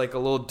and it's like a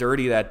little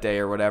dirty that day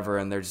or whatever,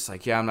 and they're just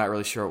like, yeah, I'm not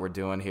really sure what we're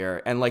doing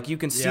here. And like you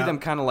can see them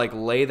kind of like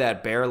lay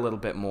that bare a little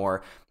bit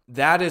more.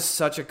 That is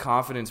such a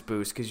confidence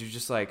boost, because you're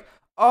just like,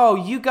 oh,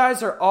 you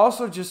guys are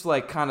also just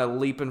like kind of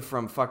leaping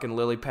from fucking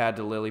lily pad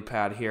to lily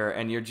pad here,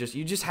 and you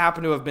just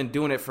happen to have been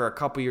doing it for a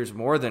couple years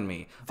more than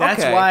me.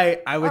 That's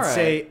why I would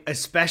say,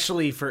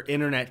 especially for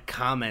internet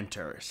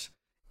commenters,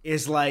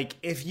 is like,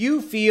 if you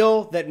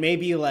feel that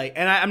maybe like,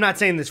 and I'm not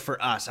saying this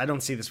for us, I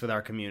don't see this with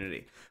our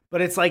community,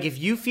 but it's like, if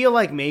you feel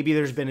like maybe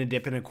there's been a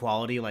dip in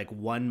equality like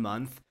 1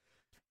 month,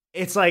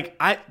 it's like,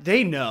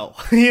 they know,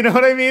 you know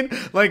what I mean?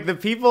 Like the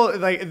people,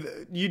 like,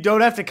 you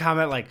don't have to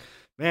comment like,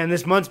 man,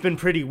 this month's been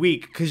pretty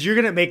weak, because you're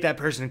going to make that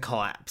person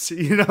collapse,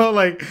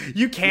 like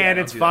you can,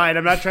 it's fine.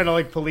 I'm not trying to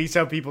like police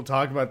how people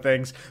talk about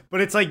things, but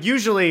it's like,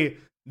 usually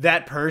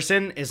that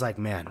person is like,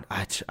 man,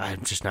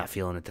 I'm just not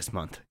feeling it this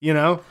month, You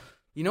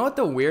know what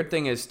the weird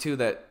thing is, too,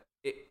 that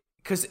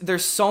because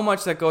there's so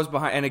much that goes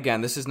behind, and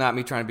again, this is not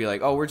me trying to be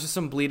like, oh, we're just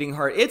some bleeding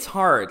heart. It's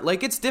hard.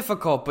 Like, it's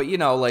difficult, but,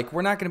 like,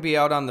 we're not going to be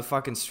out on the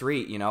fucking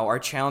street, Our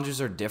challenges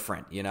are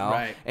different,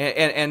 Right.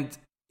 And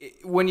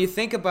when you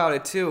think about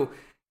it, too,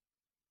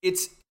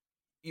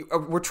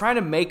 we're trying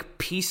to make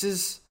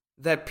pieces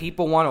that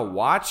people want to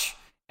watch.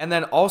 And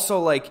then also,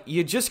 like,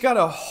 you just got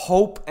to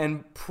hope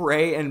and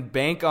pray and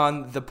bank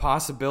on the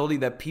possibility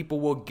that people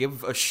will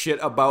give a shit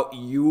about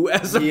you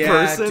as a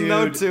person, dude.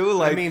 Though, too.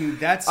 Like, I mean,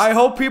 I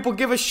hope people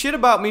give a shit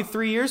about me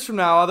 3 years from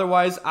now.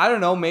 Otherwise, I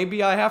don't know,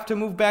 maybe I have to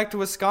move back to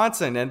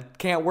Wisconsin and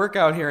can't work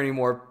out here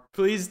anymore.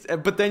 Please.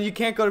 But then you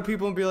can't go to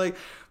people and be like,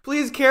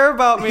 please care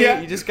about me.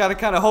 Yeah. You just got to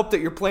kind of hope that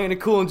you're playing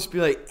it cool and just be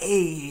like,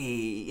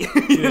 hey,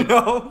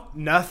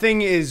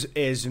 Nothing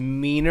is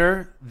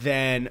meaner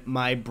than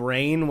my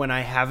brain when I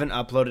haven't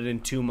uploaded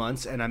in 2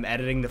 months and I'm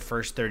editing the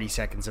first 30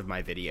 seconds of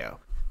my video.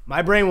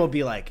 My brain will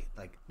be like,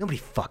 nobody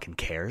fucking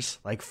cares.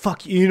 Like,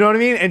 fuck you know what I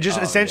mean? And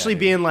just essentially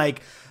being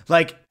like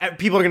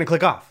people are gonna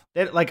click off.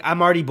 Like,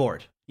 I'm already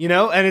bored, you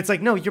know? And it's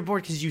like, no, you're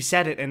bored because you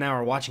said it and now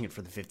we're watching it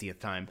for the 50th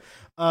time.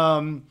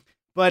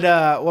 But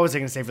what was I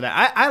gonna say for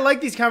that? I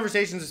like these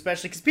conversations,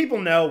 especially because people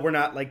know we're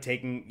not like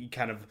taking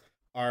kind of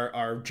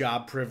our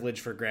job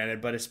privilege for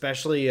granted, but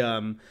especially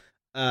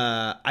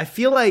I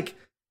feel like,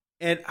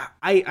 and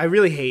I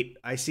really hate,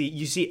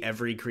 you see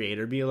every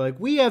creator be like,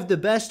 we have the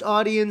best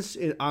audience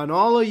on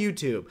all of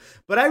YouTube.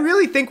 But I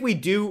really think we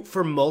do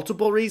for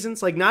multiple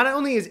reasons. Like, not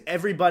only is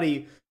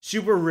everybody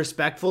super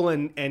respectful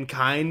and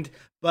kind,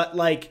 but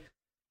like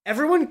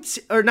everyone,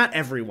 or not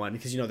everyone,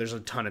 because, you know, there's a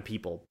ton of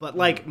people, but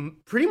like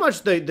pretty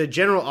much the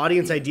general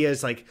audience idea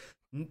is like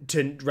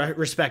to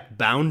respect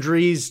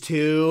boundaries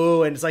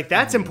too. And it's like,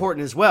 that's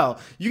important as well.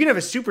 You can have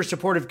a super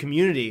supportive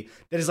community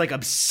that is like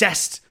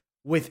obsessed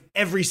with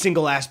every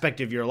single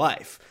aspect of your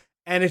life.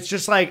 And it's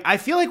just like, I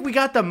feel like we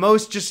got the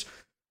most just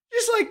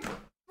like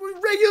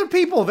regular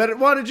people that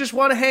want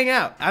to hang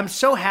out. I'm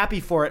so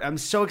happy for it. I'm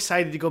so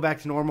excited to go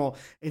back to normal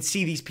and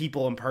see these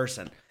people in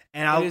person.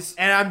 And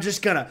I'm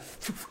just gonna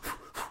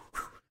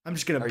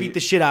beat the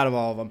shit out of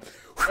all of them.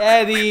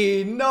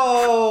 Eddy,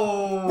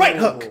 no! Right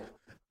hook!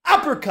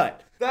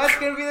 Uppercut! That's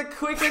gonna be the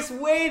quickest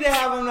way to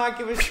have them not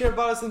give a shit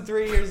about us in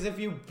 3 years, if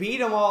you beat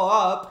them all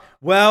up.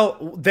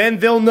 Well, then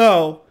they'll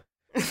know.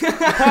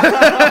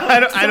 I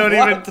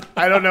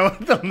don't know what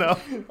they'll know.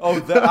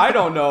 I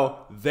don't know.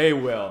 They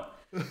will.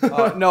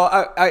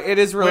 No, it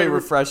is really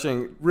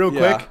refreshing. Real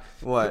quick.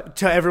 What?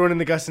 To everyone in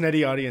the Gus and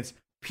Eddy audience,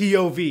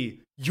 POV,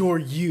 you're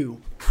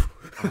you.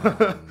 Oh,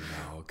 no.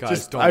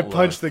 Guys, don't I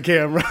punched the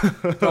camera.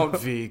 Don't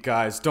V,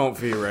 guys. Don't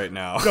V right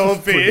now.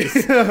 Don't V.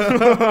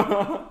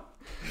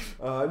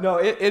 No,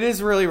 it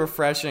is really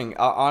refreshing,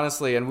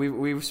 honestly, and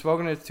we've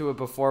spoken to it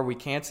before. We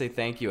can't say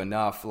thank you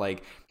enough.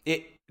 Like,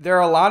 there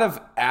are a lot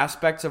of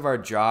aspects of our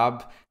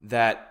job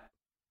that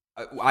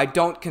I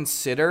don't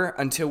consider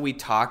until we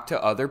talk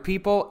to other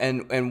people,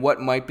 and what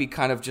might be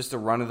kind of just a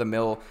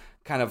run-of-the-mill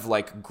kind of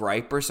like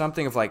gripe or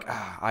something of like,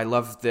 I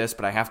love this,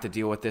 but I have to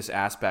deal with this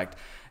aspect.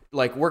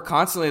 Like, we're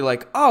constantly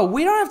like, oh,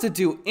 we don't have to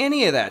do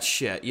any of that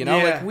shit, you know?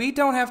 Yeah. Like, we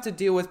don't have to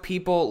deal with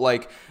people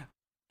like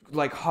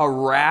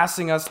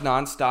harassing us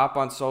nonstop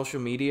on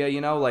social media,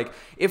 you know? Like,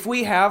 if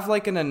we have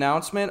like an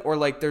announcement, or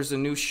like there's a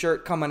new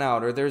shirt coming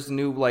out, or there's a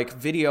new like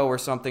video or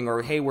something,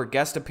 or hey, we're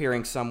guest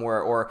appearing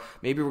somewhere, or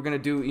maybe we're gonna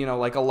do, you know,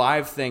 like a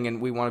live thing,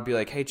 and we want to be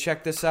like, hey,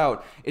 check this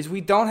out, is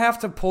we don't have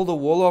to pull the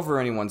wool over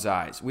anyone's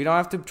eyes. We don't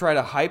have to try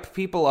to hype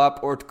people up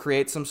or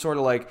create some sort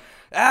of like,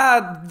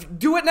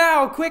 do it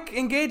now, quick,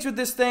 engage with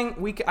this thing.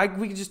 We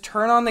can just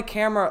turn on the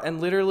camera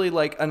and literally,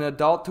 like an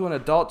adult to an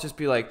adult, just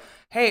be like,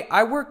 hey,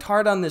 I worked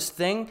hard on this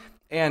thing,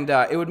 and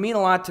it would mean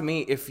a lot to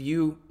me if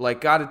you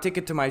like got a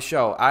ticket to my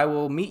show. I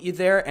will meet you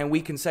there, and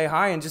we can say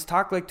hi and just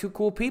talk like two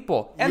cool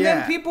people. And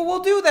then people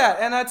will do that,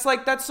 and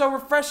that's so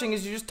refreshing,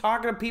 is you're just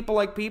talking to people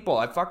like people.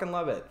 I fucking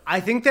love it.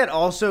 I think that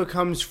also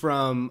comes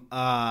from,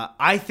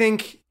 I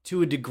think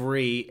to a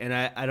degree, and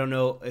I don't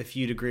know if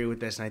you'd agree with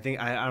this, and I think,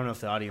 I don't know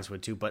if the audience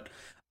would too, but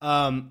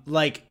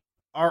like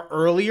our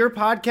earlier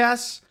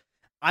podcasts,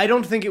 I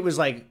don't think it was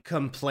like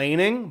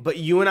complaining, but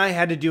you and I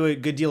had to do a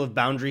good deal of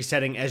boundary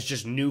setting as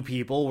just new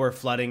people were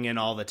flooding in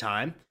all the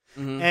time.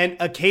 Mm-hmm. And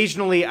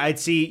occasionally I'd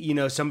see, you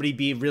know, somebody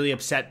be really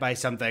upset by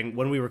something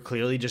when we were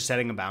clearly just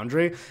setting a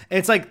boundary. And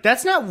it's like,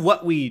 that's not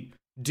what we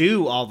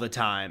do all the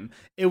time.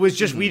 It was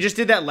just, we just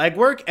did that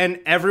legwork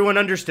and everyone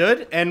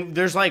understood. And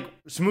there's like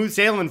smooth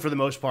sailing for the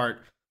most part.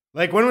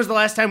 Like, when was the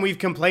last time we've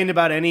complained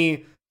about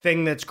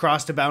anything that's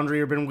crossed a boundary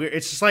or been weird?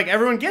 It's just like,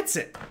 everyone gets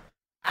it.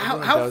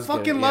 How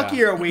fucking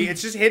lucky are we?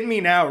 It's just hitting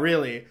me now,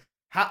 really.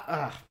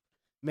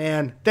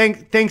 Man,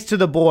 thanks to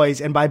the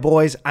boys, and by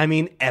boys, I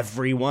mean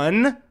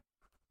everyone.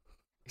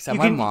 Except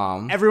my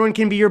mom. Everyone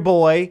can be your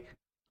boy.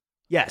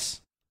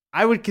 Yes,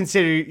 I would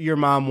consider your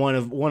mom one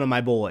of my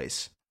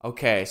boys.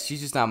 Okay,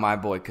 she's just not my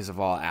boy because of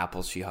all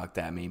apples she hucked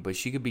at me, but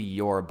she could be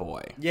your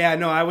boy. Yeah,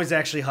 no, I was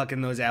actually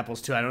hucking those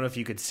apples too. I don't know if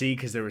you could see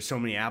because there were so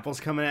many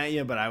apples coming at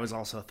you, but I was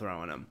also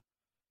throwing them.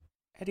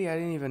 Eddy, I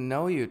didn't even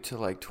know you till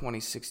like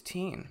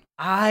 2016.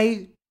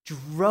 I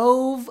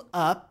drove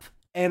up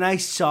and I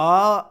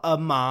saw a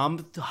mom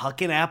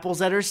hucking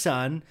apples at her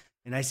son,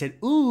 and I said,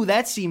 ooh,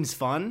 that seems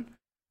fun.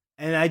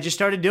 And I just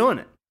started doing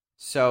it.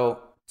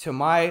 So, to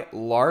my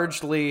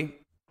largely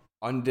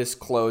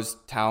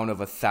undisclosed town of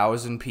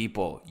 1,000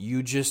 people,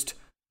 you just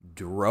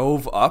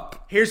drove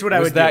up? Here's what I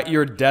would do. Was that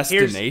your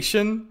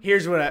destination?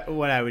 Here's what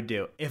I would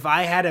do. If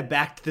I had a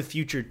Back to the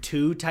Future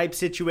 2 type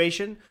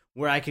situation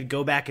where I could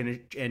go back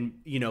and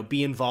you know,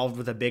 be involved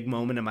with a big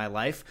moment in my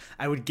life,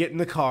 I would get in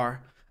the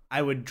car,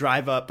 I would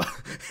drive up,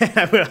 and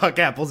I would huck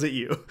apples at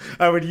you.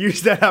 I would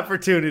use that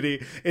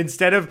opportunity.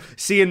 Instead of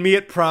seeing me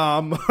at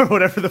prom or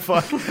whatever the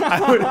fuck,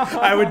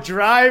 I would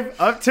drive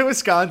up to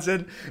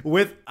Wisconsin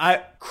with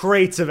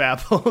crates of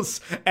apples,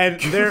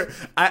 and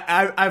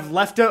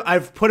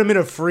I've put them in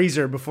a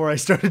freezer before I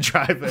started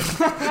driving.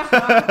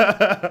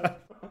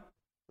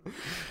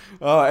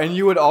 And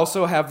you would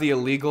also have the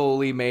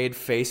illegally made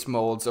face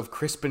molds of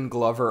Crispin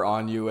Glover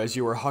on you as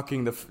you were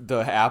hucking the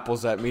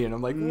apples at me. And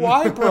I'm like,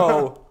 why,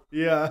 bro?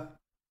 Yeah.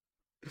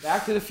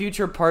 Back to the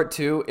Future Part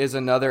 2 is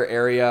another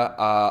area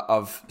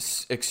of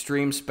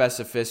extreme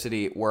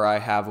specificity where I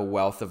have a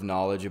wealth of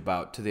knowledge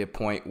about, to the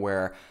point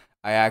where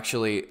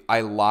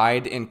I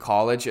lied in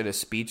college at a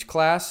speech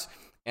class,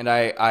 and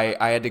I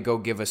had to go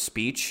give a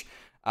speech,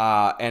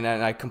 and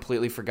then I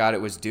completely forgot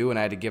it was due, and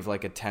I had to give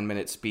like a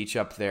 10-minute speech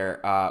up there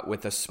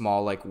with a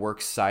small like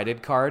works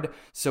cited card.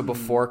 So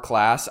before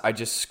class, I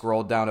just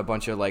scrolled down a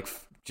bunch of like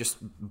just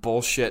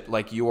bullshit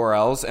like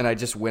URLs, and I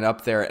just went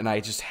up there and I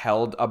just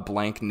held a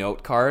blank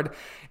note card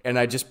and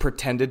I just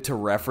pretended to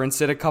reference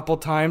it a couple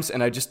times,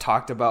 and I just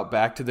talked about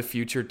Back to the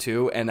Future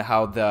 2 and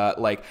how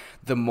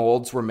the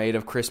molds were made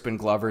of Crispin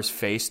Glover's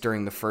face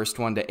during the first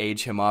one to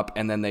age him up,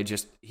 and then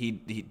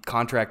he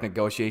contract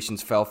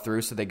negotiations fell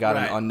through, so they got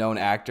an unknown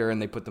actor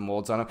and they put the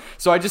molds on him.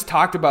 So I just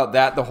talked about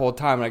that the whole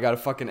time, and I got a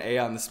fucking A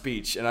on the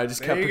speech, and I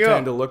just kept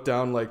pretending to look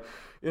down like,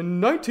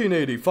 in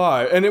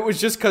 1985, and it was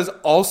just because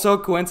also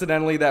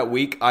coincidentally that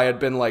week I had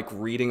been like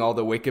reading all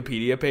the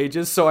Wikipedia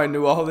pages, so I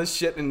knew all this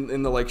shit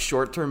in the like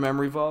short-term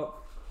memory vault.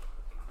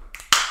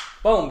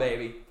 Boom,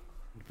 baby.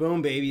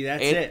 Boom, baby.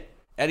 That's it.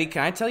 Eddie,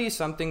 can I tell you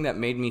something that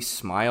made me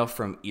smile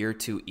from ear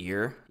to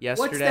ear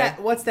yesterday?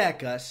 What's that,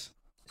 Gus?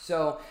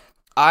 So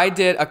I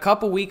did a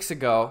couple weeks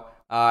ago,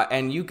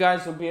 and you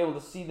guys will be able to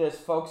see this,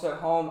 folks at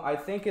home. I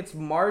think it's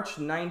March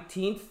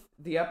 19th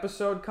the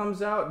episode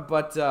comes out,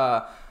 but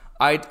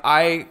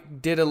I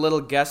did a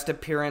little guest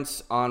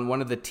appearance on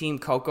one of the Team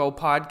Coco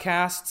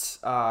podcasts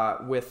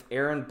with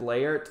Aaron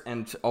Blair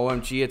and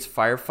OMG, it's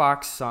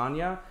Firefox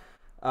Sonia.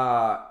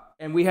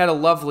 And we had a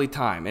lovely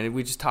time. And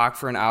we just talked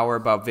for an hour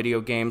about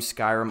video games,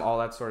 Skyrim, all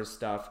that sort of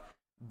stuff.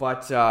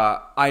 But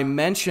I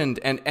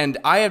mentioned, and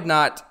I had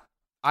not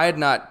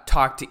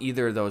talked to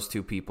either of those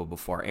two people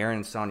before, Aaron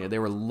and Sonia. They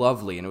were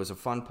lovely, and it was a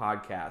fun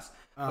podcast.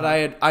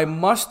 But I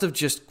must have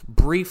just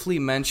briefly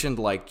mentioned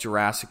like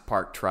Jurassic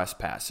Park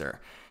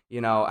Trespasser. You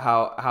know,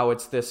 how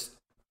it's this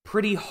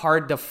pretty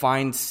hard to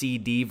find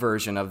CD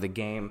version of the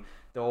game.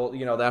 The whole,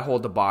 that whole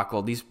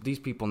debacle. These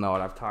people know it.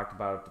 I've talked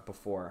about it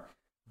before.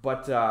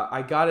 But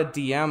I got a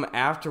DM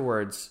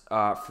afterwards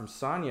from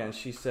Sonia, and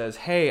she says,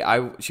 "Hey,"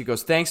 she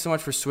goes, "Thanks so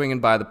much for swinging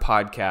by the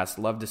podcast.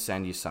 Love to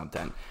send you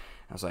something."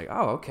 I was like,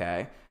 "Oh,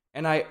 okay."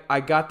 And I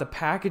got the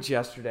package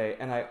yesterday,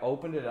 and I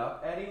opened it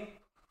up, Eddie.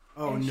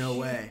 Oh, no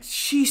way.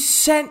 She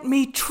sent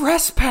me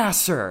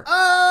Trespasser.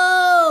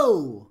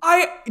 Oh!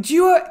 Do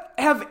you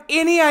have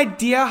any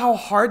idea how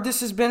hard this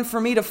has been for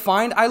me to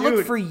find? I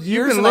looked for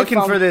years. You've been looking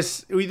for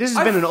this. This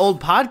has been an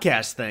old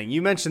podcast thing.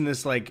 You mentioned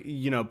this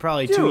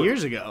probably 2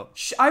 years ago.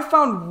 I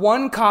found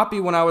one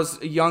copy when I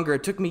was younger.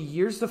 It took me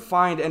years to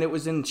find, and it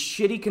was in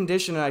shitty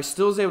condition, and I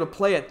still was able to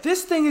play it.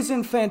 This thing is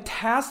in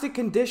fantastic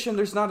condition.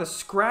 There's not a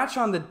scratch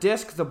on the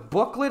disc. The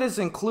booklet is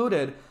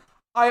included.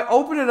 I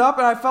opened it up,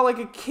 and I felt like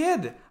a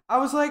kid. I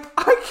was like,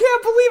 I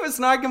can't believe it's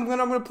not when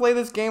I'm going to play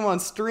this game on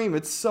stream.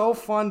 It's so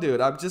fun, dude.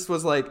 I just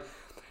was like,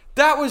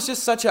 that was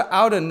just such a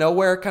out of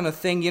nowhere kind of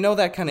thing. You know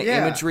that kind of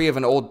imagery of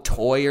an old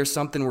toy or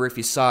something where if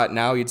you saw it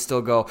now, you'd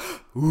still go,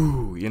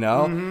 ooh, you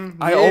know?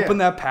 Mm-hmm. I opened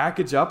that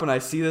package up and I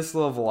see this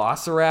little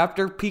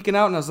velociraptor peeking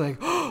out and I was like,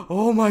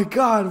 oh my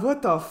God,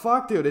 what the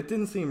fuck, dude? It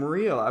didn't seem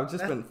real. I've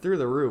just been through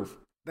the roof.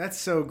 That's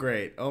so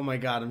great. Oh my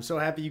God, I'm so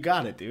happy you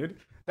got it, dude.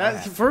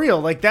 That's for real.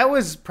 Like that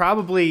was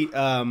probably...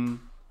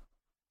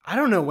 I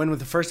don't know when was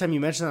the first time you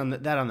mentioned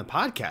that on the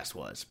podcast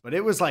was, but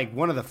it was like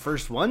one of the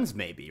first ones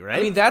maybe, right?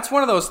 I mean, that's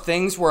one of those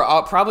things where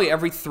probably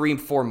every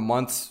 3-4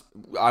 months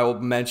I will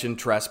mention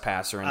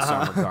Trespasser in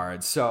some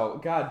regards. So,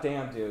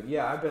 goddamn, dude.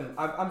 Yeah,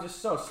 I'm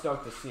just so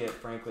stoked to see it,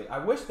 frankly. I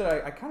wish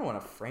that I kind of want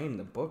to frame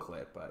the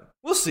booklet, but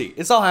we'll see.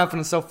 It's all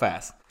happening so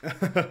fast.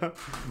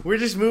 We're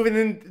just moving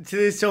into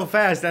this so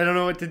fast, I don't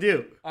know what to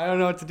do.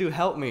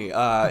 Help me.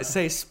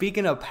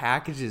 Speaking of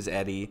packages,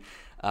 Eddie...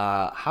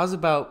 how's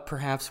about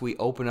perhaps we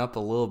open up a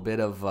little bit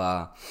of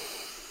mail?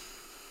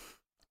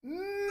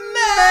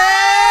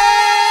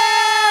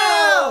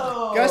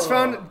 Gus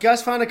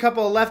found a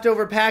couple of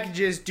leftover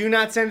packages. Do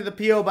not send to the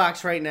P.O.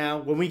 box right now.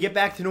 When we get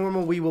back to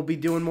normal, we will be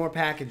doing more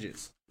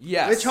packages.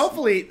 Yes. Which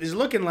hopefully is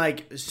looking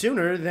like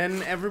sooner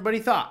than everybody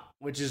thought,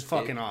 which is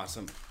fucking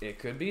awesome. It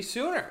could be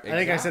sooner. Exactly. I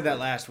think I said that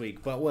last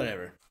week, but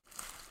whatever.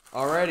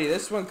 Alrighty,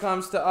 this one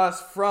comes to us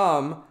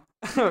from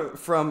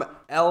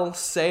L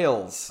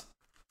Sales.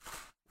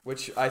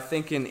 Which I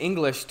think in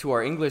English, to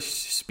our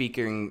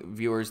English-speaking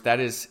viewers, that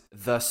is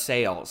the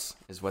sales,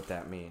 is what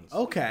that means.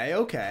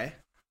 Okay.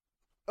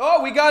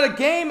 Oh, we got a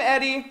game,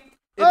 Eddie!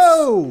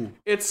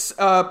 It's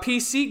a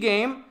PC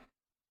game,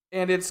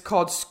 and it's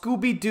called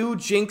Scooby-Doo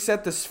Jinx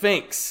at the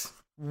Sphinx.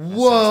 Whoa! That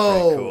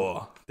sounds pretty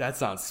cool. That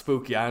sounds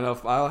spooky. I don't know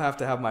if I'll have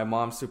to have my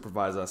mom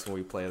supervise us when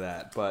we play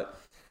that, but...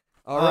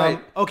 All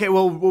right. Okay,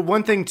 well,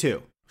 one thing,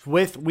 too.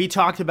 We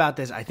talked about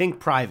this, I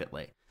think,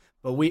 privately.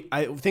 But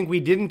I think we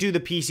didn't do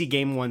the PC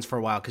game ones for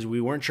a while because we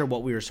weren't sure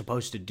what we were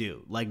supposed to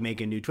do, like make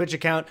a new Twitch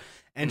account.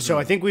 And so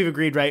I think we've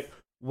agreed, right?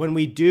 When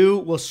we do,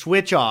 we'll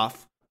switch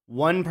off.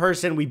 one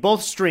person, we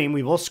both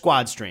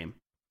squad stream.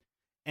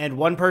 And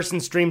one person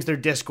streams their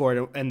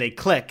Discord and they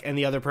click and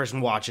the other person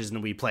watches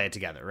and we play it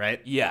together,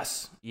 right?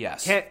 Yes.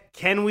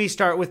 Can we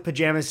start with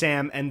Pajama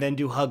Sam and then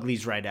do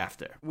Huglies right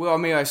after? Well, I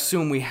mean, I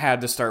assume we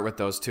had to start with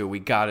those two. We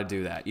got to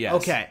do that. Yes.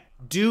 Okay.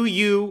 Do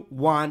you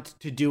want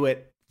to do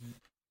it?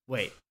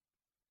 Wait.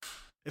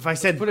 If I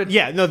said,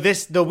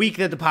 the week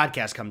that the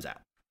podcast comes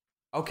out.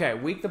 Okay,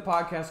 week the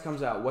podcast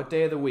comes out. What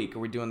day of the week are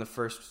we doing the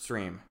first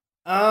stream?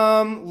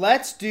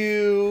 Let's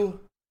do.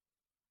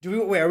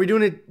 Are we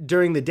doing it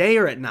during the day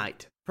or at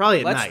night? Probably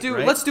at night.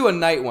 Right? Let's do a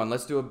night one.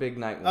 Let's do a big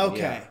night one.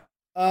 Okay.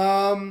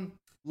 Yeah.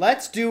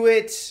 Let's do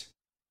it.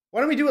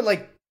 Why don't we do it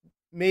like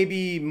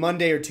maybe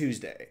Monday or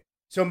Tuesday?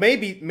 So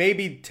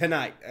maybe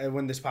tonight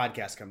when this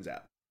podcast comes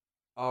out.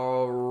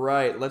 All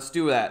right, let's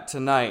do that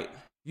tonight.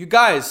 You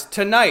guys,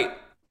 tonight.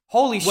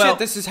 Holy shit,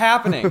 this is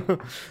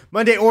happening.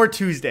 Monday or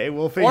Tuesday,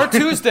 we'll figure. Or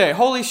Tuesday.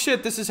 Holy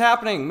shit, this is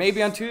happening.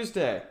 Maybe on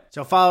Tuesday.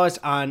 So follow us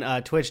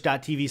on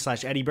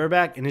twitch.tv/Eddie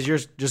Burback. And is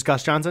yours just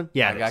Gus Johnson?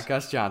 Yeah, I got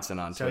Gus Johnson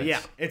on Twitch. So yeah,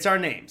 it's our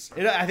names.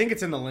 I think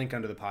it's in the link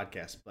under the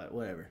podcast, but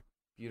whatever.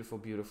 Beautiful,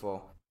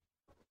 beautiful.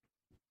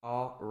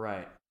 All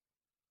right.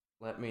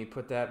 Let me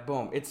put that,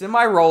 boom. It's in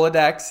my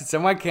Rolodex. It's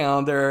in my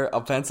calendar.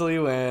 I'll pencil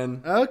you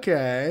in.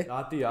 Okay.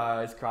 Dot the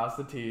I's, cross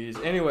the T's.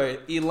 Anyway,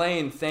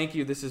 Elaine, thank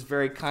you. This is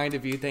very kind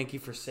of you. Thank you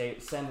for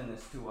sending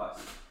this to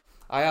us.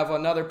 I have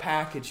another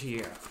package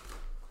here.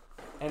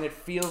 And it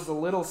feels a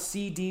little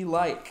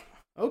CD-like.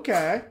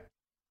 Okay.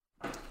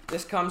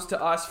 This comes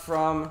to us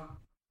from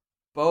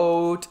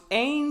Boat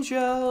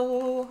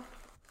Angel.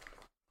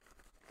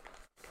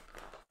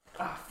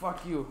 Ah,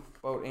 fuck you,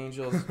 Boat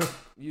Angels.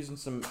 Using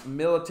some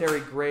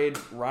military-grade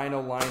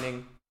rhino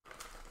lining.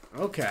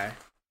 Okay.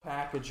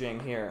 Packaging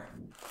here.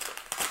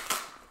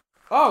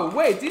 Oh,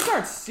 wait, these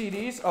aren't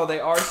CDs. Oh, they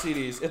are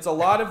CDs. It's a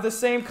lot of the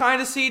same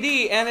kind of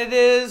CD, and it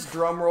is,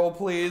 drum roll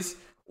please,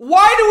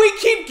 why do we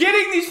keep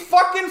getting these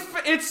fucking...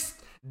 It's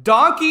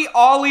Donkey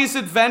Ollie's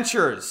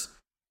Adventures.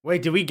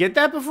 Wait, did we get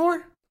that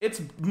before?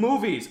 It's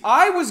movies.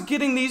 I was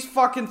getting these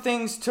fucking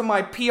things to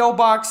my P.O.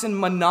 box in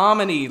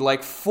Menominee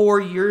like 4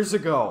 years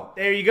ago.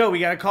 There you go. We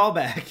got a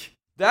callback.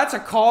 That's a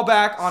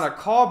callback on a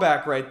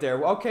callback right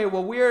there. Okay,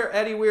 well,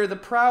 Eddie, we're the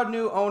proud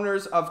new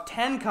owners of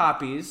 10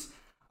 copies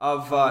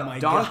of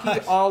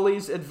Donkey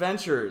Ollie's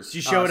Adventures. Did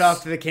you show it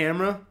off to the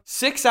camera?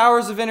 6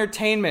 hours of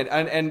entertainment,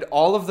 and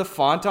all of the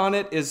font on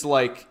it is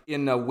like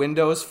in a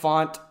Windows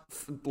font,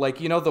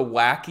 like, you know, the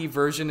wacky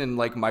version in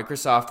like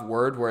Microsoft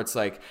Word where it's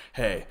like,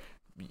 hey,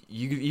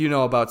 you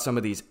know about some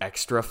of these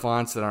extra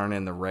fonts that aren't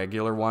in the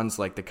regular ones,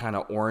 like the kind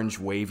of orange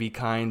wavy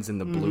kinds and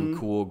the blue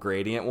cool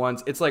gradient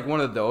ones. It's like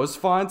one of those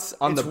fonts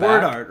on the back. It's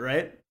word art,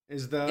 right?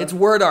 It's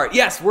word art.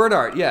 Yes, word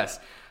art.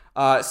 Yes.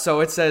 So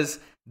it says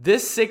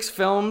these six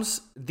films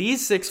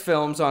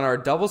on our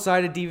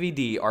double-sided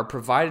DVD are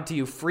provided to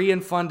you free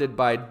and funded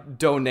by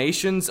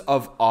donations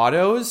of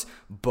autos,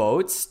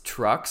 boats,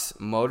 trucks,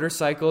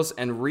 motorcycles,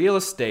 and real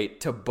estate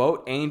to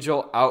Boat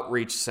Angel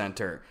Outreach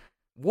Center.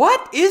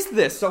 What is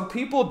this? So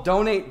people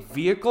donate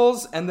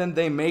vehicles and then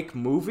they make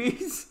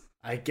movies?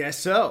 I guess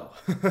so.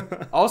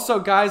 Also,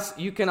 guys,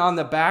 you can on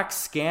the back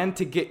scan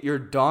to get your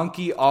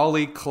Donkey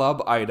Ollie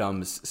Club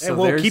items. So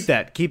keep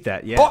that.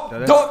 Yeah,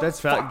 that's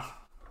fine.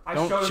 I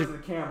showed it to the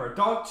camera.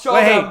 Don't show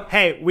them.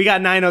 Hey, we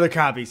got 9 other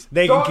copies.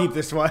 They can keep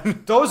this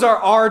one. Those are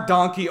our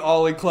Donkey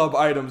Ollie Club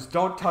items.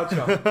 Don't touch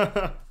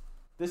them.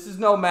 This is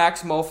no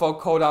Max Mofo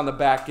code on the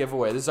back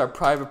giveaway. This is our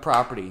private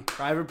property.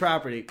 Private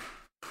property.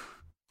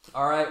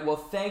 All right, well,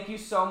 thank you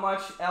so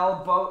much,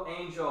 El Boat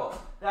Angel.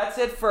 That's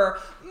it for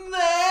Mail!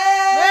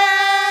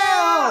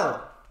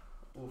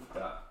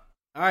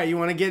 All right, you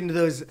want to get into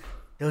those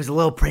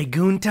little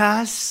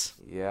preguntas?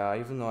 Yeah,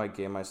 even though I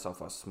gave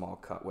myself a small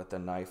cut with a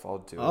knife, I'll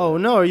do it. Oh,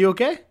 no, are you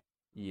okay?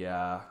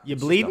 Yeah. You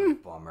bleeding?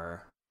 Just a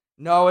bummer.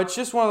 No, it's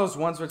just one of those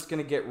ones where it's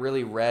going to get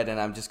really red,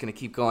 and I'm just going to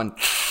keep going...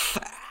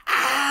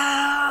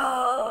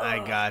 I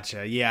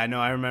gotcha. Yeah,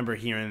 no, I remember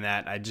hearing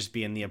that. I'd just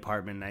be in the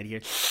apartment and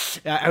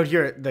I would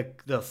hear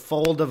the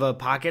fold of a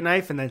pocket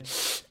knife and then,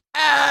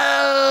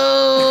 oh!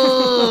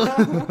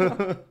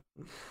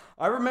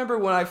 I remember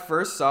when I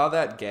first saw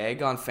that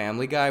gag on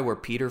Family Guy where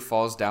Peter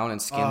falls down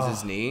and skins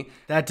his knee.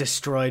 That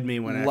destroyed me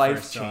when I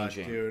first saw it,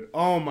 dude.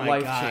 Oh my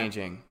God.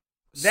 Life-changing.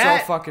 So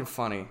fucking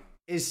funny.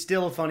 Is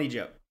still a funny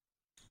joke.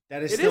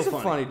 It is a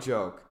funny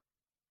joke.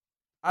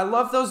 I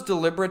love those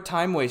deliberate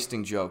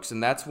time-wasting jokes,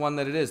 and that's one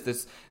that it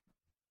is.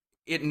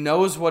 It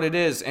knows what it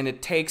is, and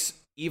it takes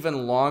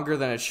even longer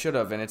than it should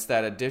have, and it's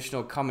that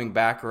additional coming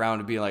back around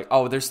to be like,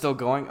 oh, they're still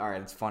going? All right,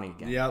 it's funny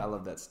again. Yep. I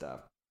love that stuff.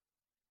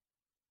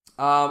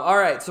 All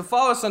right, so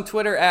follow us on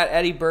Twitter at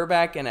Eddie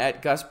Burback and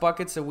at Gus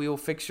Buckets, and we will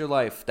fix your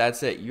life.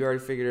 That's it. You already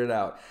figured it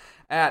out.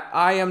 At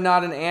I Am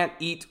Not an Ant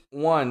Eat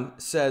One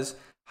says,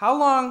 how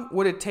long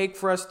would it take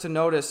for us to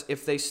notice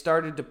if they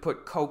started to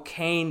put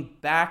cocaine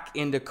back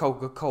into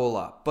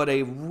Coca-Cola, but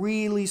a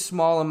really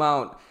small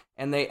amount,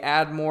 and they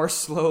add more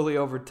slowly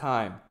over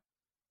time?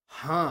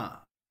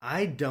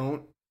 I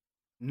don't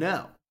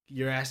know.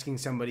 you're asking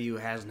somebody who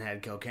hasn't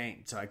had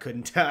cocaine, so I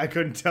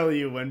couldn't tell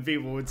you when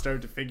people would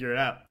start to figure it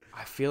out.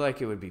 I feel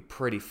like it would be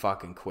pretty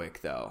fucking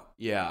quick, though.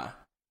 Yeah.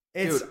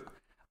 It's Dude,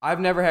 I've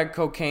never had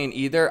cocaine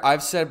either.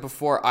 I've said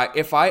before,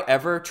 if I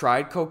ever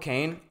tried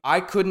cocaine, I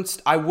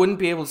wouldn't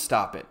be able to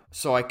stop it.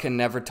 So I can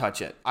never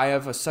touch it. I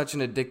have such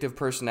an addictive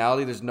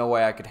personality. There's no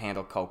way I could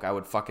handle coke. I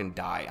would fucking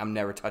die. I'm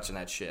never touching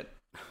that shit.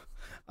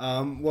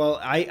 Well,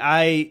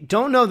 I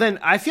don't know then.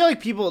 I feel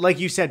like people, like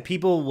you said,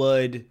 people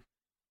would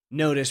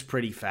notice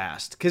pretty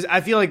fast. Because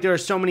I feel like there are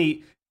so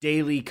many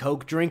daily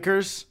coke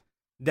drinkers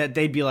that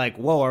they'd be like,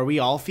 whoa, are we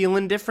all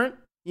feeling different?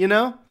 You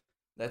know?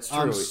 That's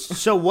true.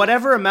 So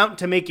whatever amount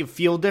to make you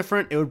feel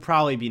different, it would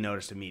probably be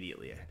noticed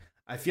immediately.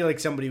 I feel like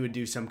somebody would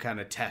do some kind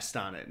of test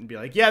on it and be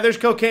like, yeah, there's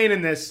cocaine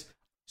in this,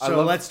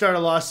 so let's start a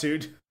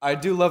lawsuit. I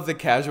do love the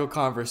casual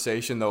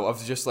conversation, though,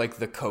 of just, like,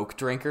 the coke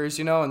drinkers,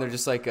 you know? And they're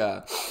just like,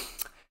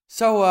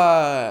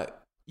 so,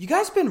 you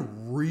guys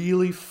been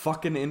really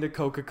fucking into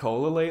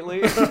Coca-Cola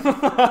lately?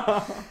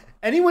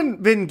 Anyone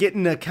been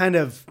getting a kind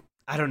of,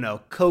 I don't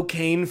know,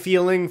 cocaine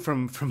feeling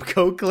from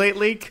Coke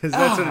lately? Because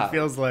that's what it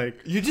feels like.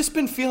 You just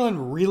been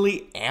feeling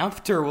really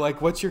amped, or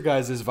like, what's your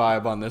guys'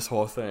 vibe on this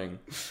whole thing?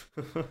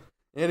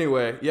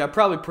 Anyway, yeah,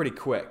 probably pretty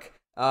quick.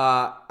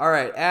 All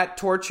right, at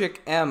Torchic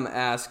M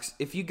asks,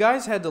 if you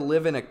guys had to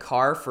live in a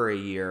car for a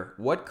year,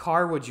 what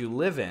car would you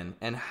live in,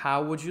 and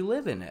how would you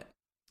live in it?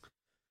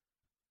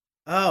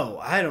 Oh,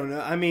 I don't know.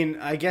 I mean,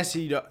 I guess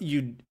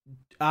you'd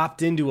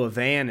opt into a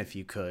van if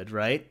you could,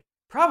 right?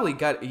 Probably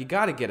you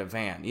got to get a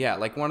van. Yeah,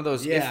 like one of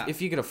those,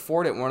 if you could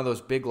afford it, one of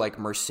those big like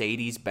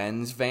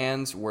Mercedes-Benz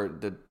vans where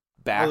the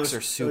backs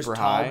are super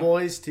high. Those tall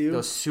boys too?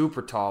 Those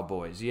super tall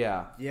boys,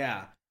 yeah.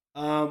 Yeah.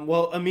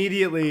 Well,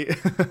 immediately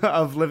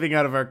of living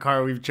out of our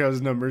car, we've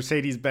chosen a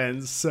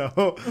Mercedes-Benz,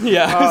 so...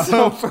 Yeah,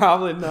 so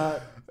probably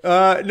not.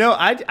 No,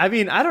 I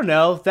mean, I don't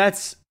know.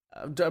 That's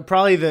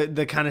probably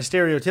the kind of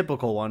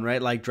stereotypical one,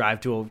 right? Like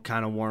drive to a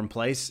kind of warm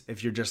place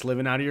if you're just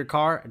living out of your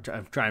car,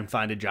 try and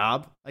find a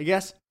job, I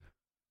guess.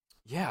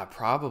 Yeah,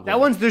 probably. That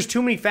one's, there's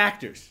too many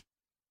factors,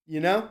 you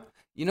know?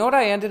 You know what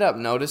I ended up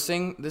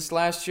noticing this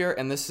last year?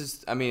 And this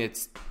is, I mean,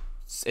 it's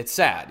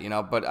sad, you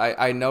know, but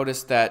I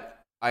noticed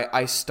that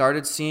I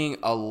started seeing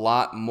a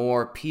lot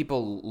more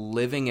people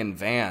living in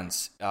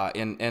vans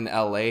in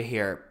LA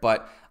here,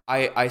 but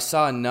I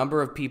saw a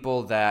number of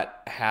people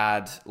that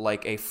had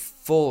like a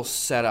full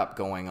setup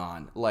going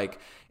on. Like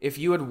if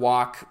you would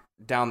walk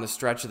down the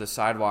stretch of the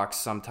sidewalks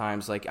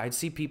sometimes, like I'd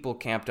see people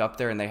camped up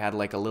there and they had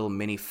like a little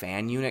mini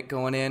fan unit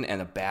going in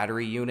and a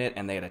battery unit,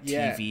 and they had a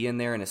TV in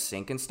there and a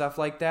sink and stuff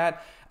like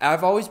that.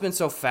 I've always been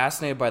so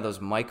fascinated by those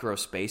micro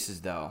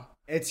spaces though.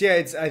 It's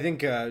I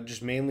think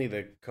just mainly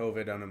the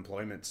COVID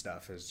unemployment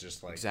stuff is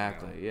just like,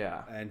 exactly, you know,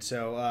 yeah. And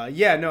so I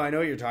know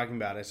what you're talking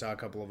about. I saw a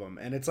couple of them,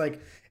 and it's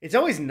like it's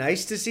always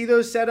nice to see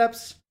those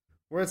setups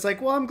where it's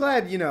like, well, I'm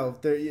glad, you know,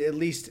 at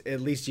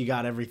least you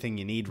got everything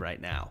you need right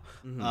now.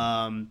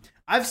 Mm-hmm.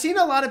 I've seen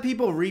a lot of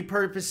people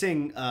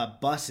repurposing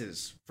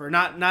buses for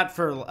not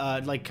for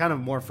like kind of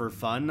more for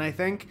fun, I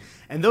think,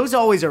 and those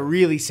always are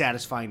really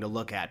satisfying to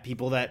look at.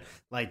 People that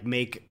like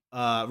make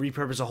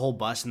repurpose a whole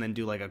bus and then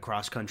do like a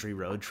cross country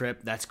road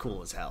trip. That's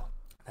cool as hell.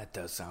 That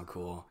does sound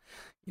cool.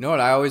 You know what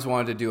I always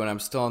wanted to do, and I'm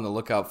still on the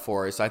lookout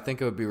for, is I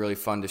think it would be really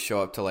fun to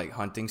show up to like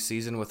hunting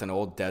season with an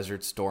old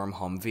Desert Storm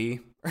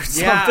Humvee or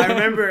something. Yeah, I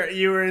remember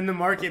you were in the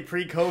market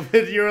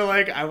pre-COVID. You were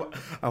like, I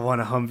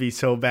want a Humvee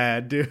so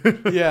bad,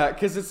 dude. Yeah,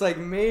 because it's like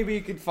maybe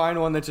you could find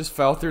one that just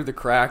fell through the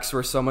cracks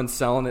where someone's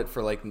selling it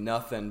for like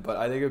nothing. But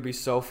I think it would be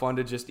so fun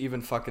to just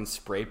even fucking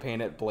spray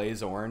paint it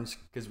blaze orange,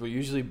 because we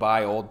usually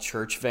buy old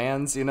church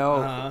vans, you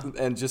know,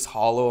 and just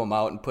hollow them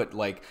out and put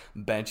like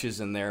benches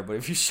in there. But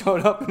if you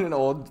showed up in an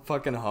old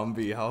fucking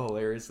Humvee, how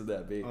hilarious would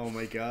that be? Oh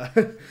my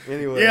god.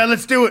 Anyway. Yeah,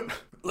 let's do it.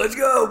 Let's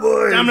go,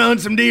 boys. Time to hunt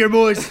some deer,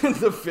 boys.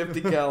 The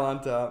 50 cal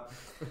on top.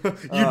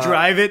 You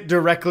drive it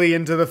directly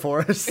into the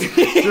forest.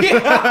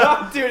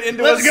 Yeah, dude,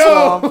 into Let's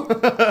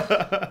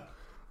a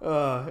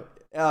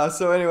swamp.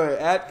 So anyway,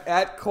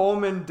 at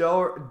Coleman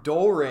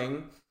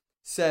Doring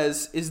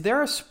says, is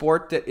there a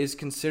sport that is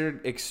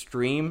considered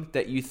extreme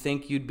that you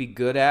think you'd be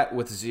good at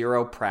with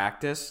zero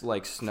practice,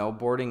 like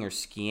snowboarding or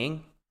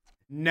skiing?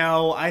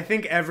 No, I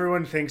think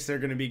everyone thinks they're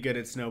going to be good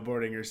at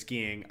snowboarding or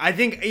skiing. I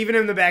think even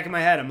in the back of my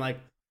head, I'm like,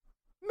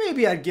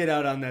 maybe I'd get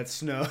out on that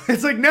snow.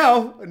 It's like,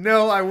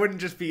 no, I wouldn't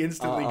just be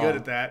instantly good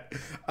at that.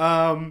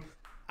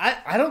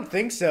 I don't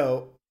think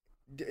so.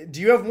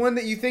 Do you have one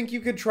that you think you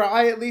could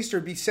try at least or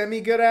be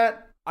semi-good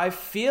at? I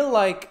feel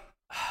like,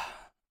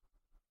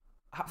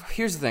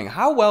 here's the thing.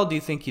 How well do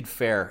you think you'd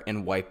fare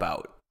in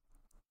Wipeout?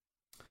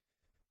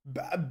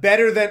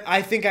 Better than,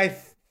 I think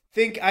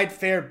I'd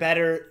fare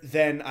better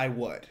than I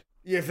would.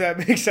 If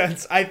that makes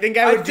sense. I think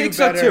I would do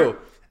better. So too.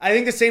 I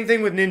think the same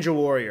thing with Ninja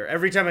Warrior.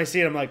 Every time I see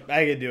it, I'm like,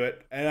 I could do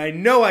it. And I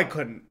know I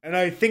couldn't. And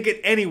I think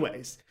it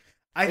anyways.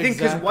 I think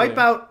because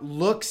Wipeout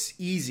looks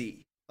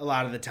easy a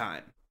lot of the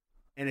time.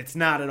 And it's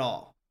not at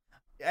all.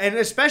 And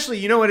especially,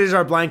 you know what is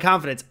our blind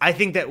confidence? I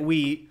think that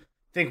we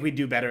think we'd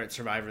do better at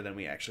Survivor than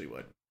we actually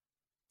would.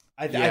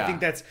 I think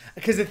that's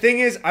because the thing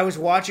is, I was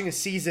watching a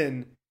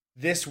season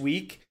this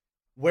week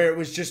where it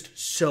was just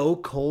so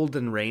cold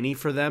and rainy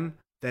for them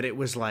that it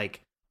was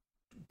like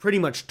pretty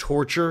much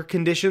torture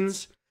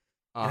conditions.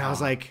 And I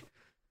was like,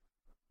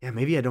 yeah,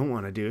 maybe I don't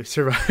want to do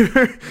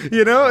Survivor.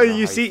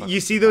 You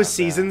see those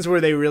seasons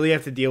where they really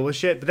have to deal with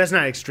shit, but that's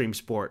not extreme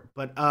sport.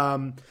 But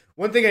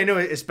one thing I know,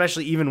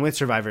 especially even with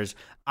Survivors,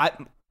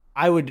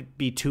 I would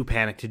be too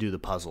panicked to do the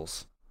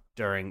puzzles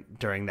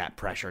during that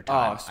pressure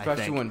time. Oh,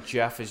 especially when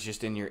Jeff is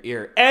just in your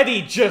ear.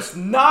 Eddy just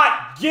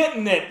not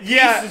getting it.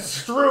 Yeah. Pieces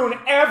strewn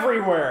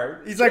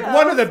everywhere. He's like,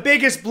 one of the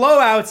biggest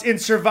blowouts in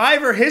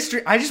Survivor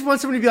history. I just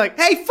want somebody to be like,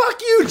 hey, fuck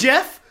you,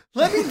 Jeff.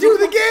 Let me do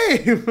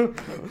the game.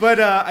 But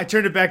I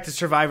turned it back to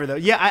Survivor, though.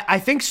 Yeah, I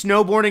think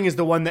snowboarding is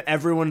the one that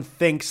everyone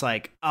thinks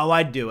like, oh,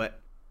 I'd do it.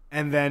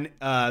 And then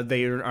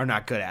they are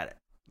not good at it.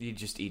 You'd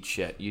just eat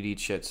shit. You'd eat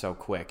shit so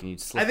quick, and you'd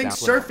slip I think down.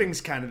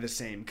 surfing's kind of the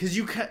same because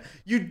you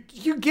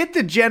get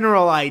the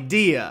general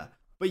idea,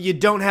 but you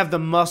don't have the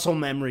muscle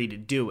memory to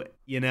do it.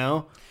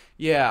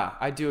 Yeah,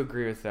 I do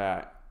agree with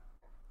that.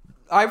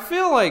 I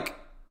feel like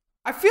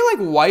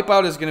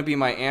Wipeout is going to be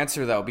my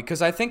answer though,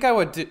 because I think I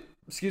would.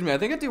 I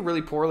think I'd do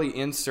really poorly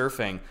in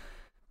surfing,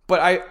 but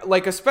I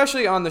like,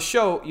 especially on the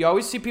show, you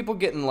always see people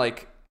getting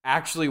like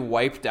actually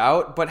wiped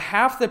out, but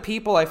half the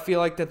people I feel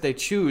like that they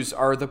choose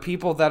are the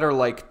people that are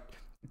like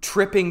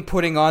tripping,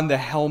 putting on the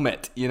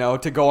helmet,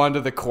 to go onto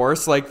the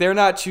course. Like, they're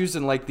not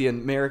choosing like the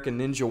American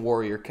Ninja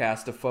Warrior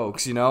cast of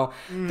folks,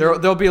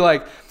 They'll be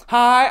like,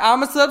 hi,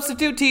 I'm a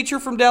substitute teacher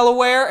from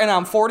Delaware, and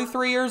I'm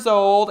 43 years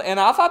old, and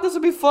I thought this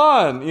would be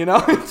fun,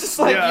 It's just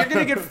like, You're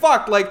gonna get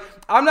fucked. Like,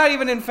 I'm not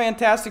even in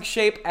fantastic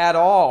shape at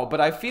all,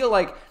 but I feel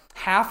like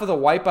half of the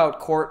Wipeout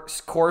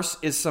course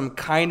is some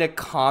kind of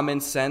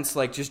common sense,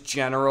 like just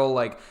general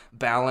like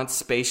balanced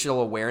spatial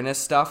awareness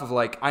stuff of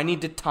like, I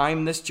need to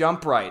time this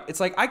jump right. It's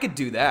like, I could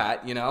do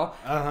that,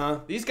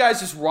 These guys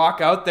just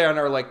walk out there and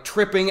are like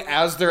tripping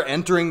as they're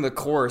entering the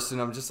course,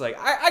 and I'm just like,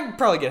 I could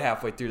probably get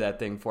halfway through that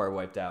thing before I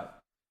wiped out.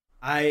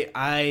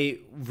 I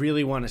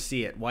really want to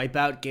see it.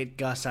 Wipeout, get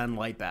Gus on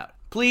Wipeout.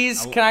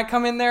 Please, can I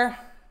come in there?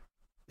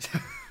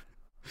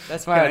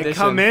 That's my audition.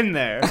 Come in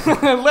there.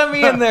 Let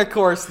me in their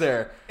course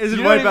there. Isn't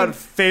Wipeout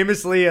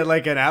famously at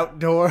like an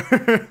outdoor?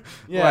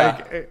 Yeah.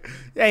 Like,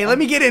 hey, let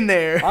me get in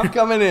there. I'm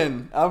coming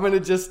in. I'm gonna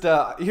just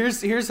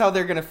here's how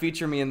they're gonna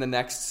feature me in the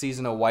next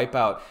season of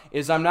Wipeout.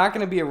 Is I'm not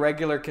gonna be a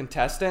regular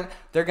contestant.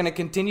 They're gonna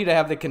continue to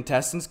have the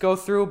contestants go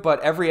through,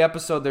 but every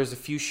episode there's a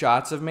few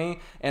shots of me,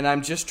 and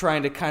I'm just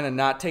trying to kind of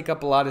not take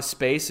up a lot of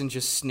space and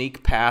just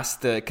sneak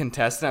past the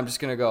contestant. I'm just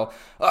gonna go,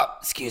 oh,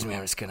 excuse me,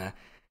 I'm just gonna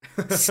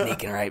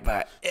sneaking right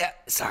by. Yeah,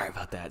 sorry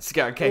about that.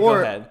 Okay, go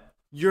ahead.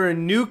 You're a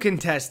new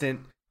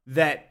contestant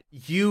that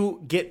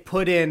you get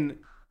put in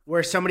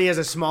where somebody has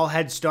a small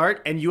head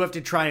start and you have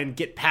to try and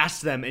get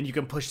past them and you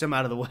can push them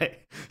out of the way.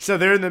 So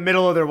they're in the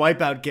middle of their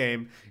Wipeout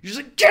game. You're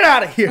just like, get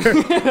out of here.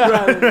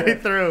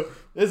 right through.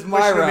 This is my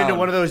push round. them into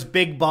one of those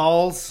big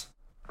balls.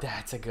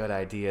 That's a good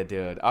idea,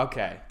 dude.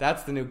 Okay,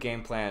 that's the new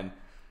game plan.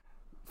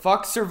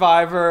 Fuck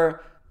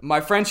Survivor.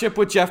 My friendship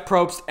with Jeff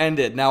Probst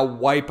ended. Now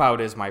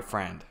Wipeout is my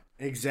friend.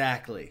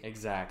 Exactly.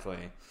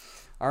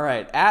 All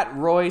right. At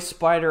Roy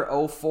Spider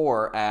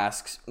 04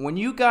 asks, when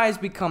you guys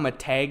become a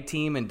tag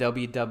team in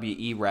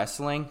WWE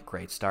wrestling,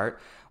 great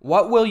start,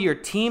 what will your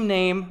team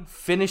name,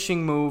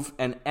 finishing move,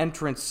 and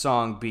entrance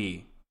song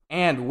be?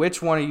 And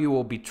which one of you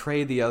will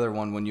betray the other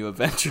one when you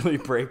eventually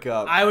break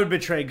up? I would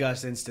betray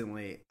Gus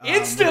instantly.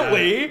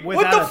 Instantly?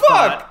 What the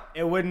fuck?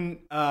 It wouldn't.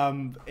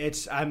 I'm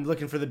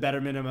looking for the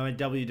betterment of my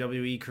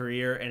WWE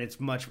career, and it's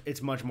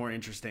much more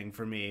interesting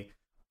for me.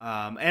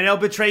 And it'll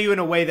betray you in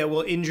a way that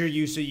will injure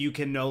you so you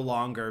can no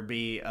longer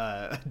be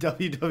a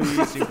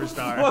WWE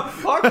superstar. Well,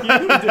 fuck you,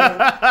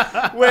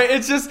 dude. Wait,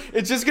 it's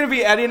just going to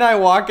be Eddy and I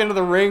walk into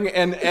the ring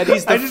and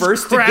Eddy's the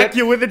first to get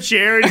you with a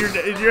chair in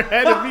your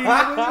head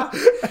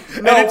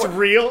immediately. No, and it's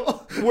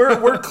real.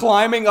 We're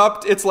climbing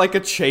up. It's like a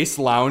Chase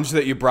lounge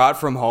that you brought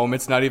from home.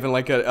 It's not even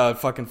like a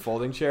fucking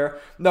folding chair.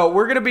 No,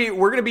 we're going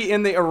to be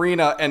in the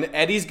arena and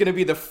Eddy's going to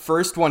be the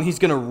first one. He's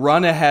going to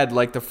run ahead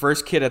like the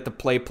first kid at the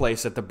play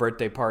place at the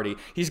birthday party.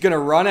 He's going to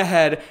run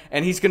ahead,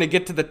 and he's going to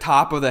get to the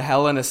top of the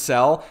Hell in a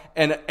Cell,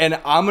 and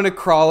I'm going to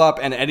crawl up,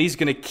 and Eddy's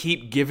going to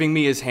keep giving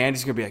me his hand.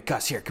 He's going to be like,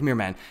 Gus, here, come here,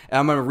 man. And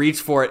I'm going to reach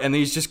for it, and then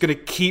he's just going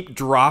to keep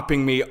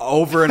dropping me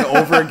over and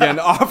over again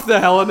off the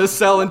Hell in a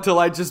Cell until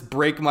I just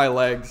break my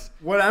legs.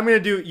 What I'm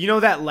going to do, you know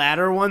that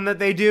ladder one that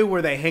they do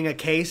where they hang a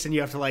case, and you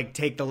have to like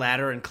take the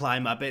ladder and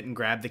climb up it and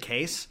grab the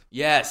case?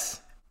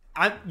 Yes.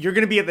 You're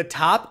going to be at the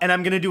top, and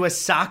I'm going to do a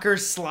soccer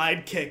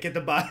slide kick at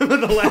the bottom of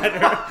the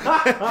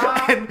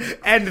ladder.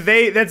 and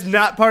that's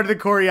not part of the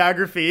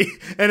choreography.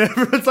 And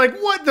everyone's like,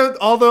 what?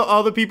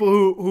 All the people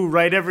who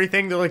write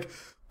everything, they're like,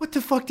 what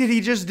the fuck did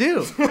he just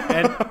do?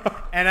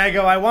 And I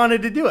go, I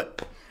wanted to do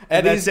it.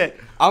 Eddy's it.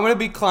 I'm going to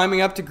be climbing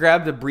up to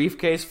grab the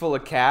briefcase full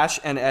of cash,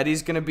 and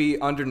Eddy's going to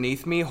be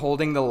underneath me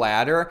holding the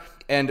ladder.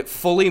 and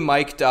fully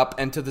mic'd up,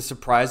 and to the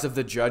surprise of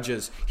the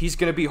judges, he's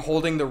going to be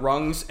holding the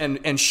rungs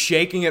and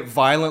shaking it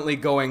violently,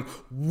 going,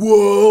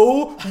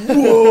 whoa,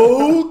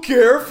 whoa,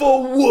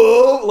 careful,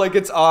 whoa. Like,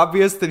 it's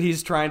obvious that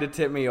he's trying to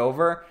tip me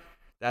over.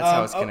 That's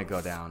how it's going to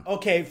go down.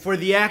 Okay, for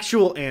the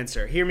actual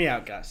answer, hear me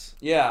out, Gus.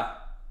 Yeah.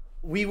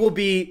 We will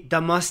be the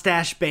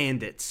Mustache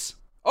Bandits.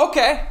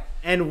 Okay.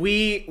 And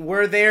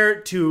we're there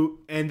to,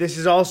 and this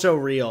is also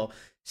real,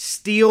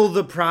 steal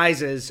the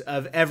prizes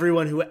of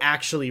everyone who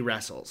actually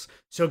wrestles.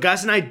 So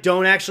Gus and I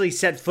don't actually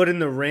set foot in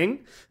the ring,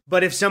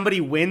 but if somebody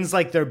wins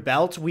like their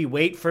belt, we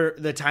wait for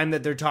the time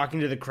that they're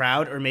talking to the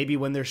crowd, or maybe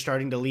when they're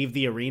starting to leave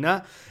the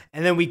arena,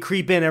 and then we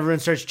creep in, everyone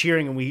starts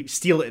cheering, and we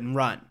steal it and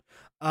run.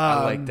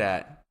 I like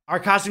that. Our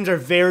costumes are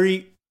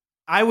very,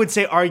 I would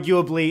say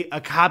arguably,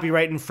 a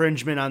copyright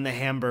infringement on the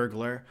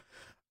Hamburglar.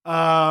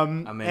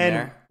 I'm in and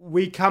there.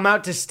 We come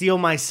out to Steal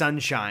My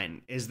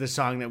Sunshine is the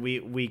song that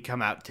we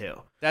come out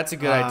to. That's a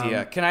good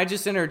idea. Can I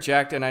just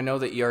interject? And I know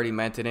that you already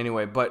meant it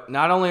anyway, but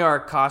not only are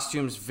our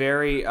costumes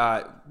very,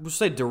 we'll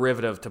say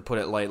derivative, to put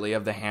it lightly,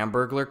 of the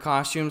Hamburglar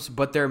costumes,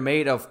 but they're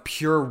made of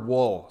pure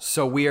wool.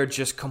 So we are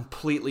just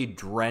completely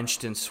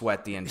drenched in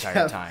sweat the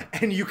entire time.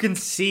 And you can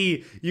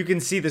see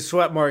the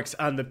sweat marks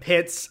on the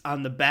pits,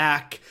 on the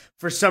back.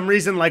 For some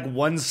reason, like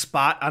one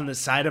spot on the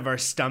side of our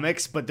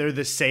stomachs, but they're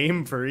the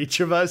same for each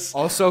of us.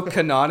 Also,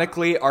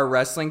 canonically, our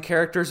wrestling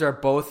characters are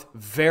both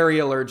very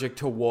allergic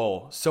to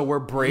wool. So we're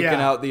breaking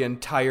out the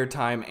entire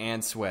time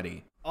and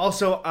sweaty.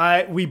 Also,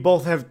 we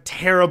both have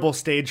terrible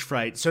stage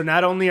fright. So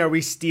not only are we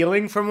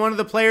stealing from one of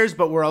the players,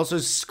 but we're also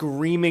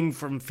screaming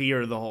from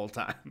fear the whole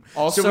time.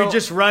 Also, so we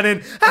just run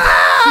in,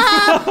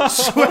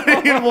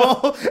 sweating in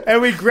wool, and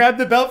we grab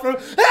the belt from,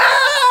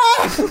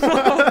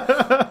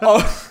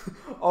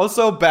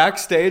 Also,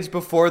 backstage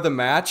before the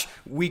match,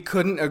 we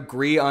couldn't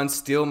agree on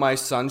Steal My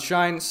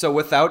Sunshine, so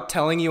without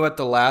telling you at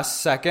the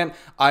last second,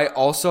 I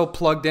also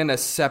plugged in a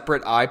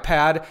separate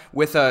iPad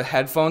with a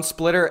headphone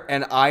splitter,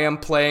 and I am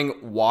playing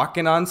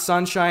Walkin' on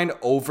Sunshine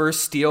over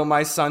Steal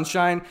My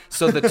Sunshine,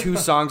 so the two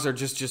songs are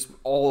just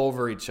all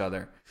over each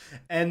other.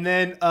 And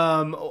then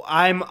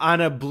I'm on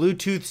a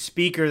Bluetooth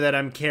speaker that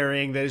I'm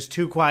carrying that is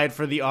too quiet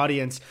for the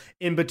audience,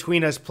 in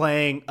between us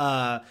playing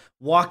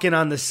Walkin'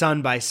 on the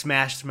Sun by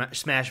Smash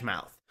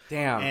Mouth.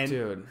 Damn,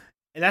 dude.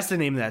 And that's the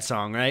name of that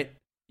song, right?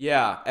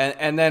 Yeah,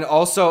 and then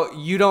also,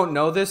 you don't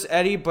know this,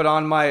 Eddie, but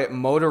on my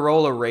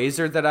Motorola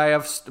Razr that I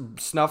have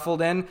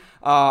snuffled in,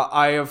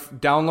 I have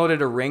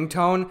downloaded a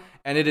ringtone,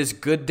 and it is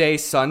Good Day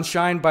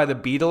Sunshine by the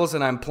Beatles,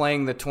 and I'm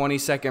playing the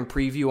 20-second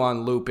preview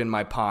on loop in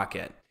my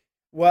pocket.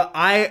 Well,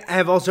 I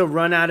have also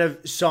run out of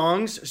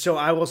songs, so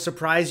I will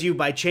surprise you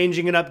by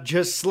changing it up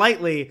just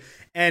slightly,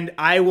 and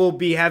I will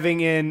be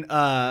having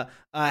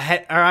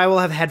I will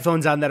have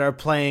headphones on that are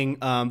playing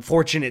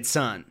Fortunate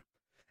Son.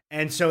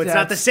 And so it's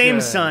not the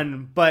same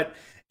Son, but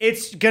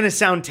it's going to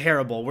sound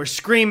terrible. We're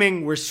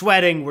screaming, we're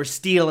sweating, we're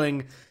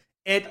stealing.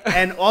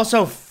 And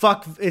also,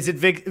 fuck, is it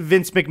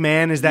Vince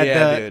McMahon? Is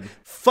that dude.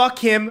 Fuck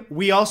him.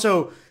 We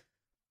kill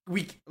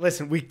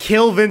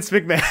Vince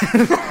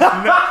McMahon.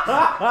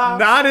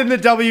 Not in the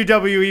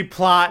WWE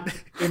plot,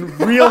 in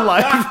real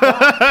life.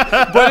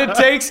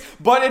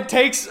 but it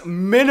takes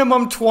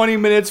minimum 20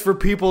 minutes for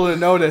people to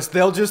notice.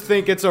 They'll just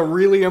think it's a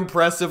really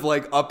impressive,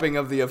 like, upping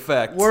of the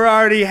effect. We're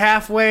already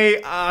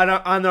halfway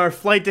on our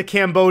flight to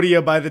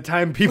Cambodia by the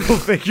time people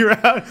figure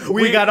out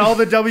we got all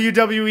the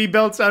WWE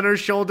belts on our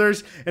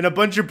shoulders and a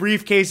bunch of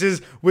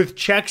briefcases with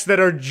checks that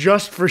are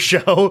just for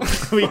show.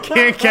 We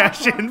can't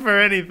cash in for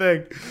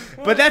anything.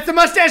 But that's the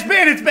Mustache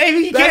Bandits,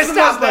 baby. You can't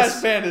stop us.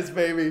 Mustache Bandits,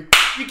 baby.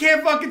 You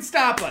can't fucking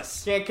stop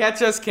us. Can't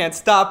catch us, can't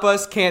stop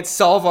us, can't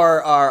solve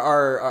our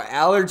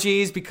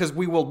allergies, because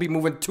we will be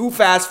moving too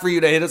fast for you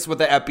to hit us with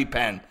the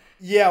EpiPen.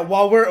 Yeah,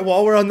 while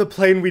we're on the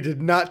plane, we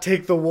did not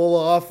take the wool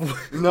off.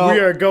 No. We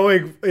are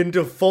going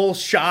into full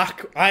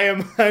shock.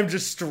 I'm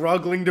just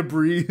struggling to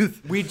breathe.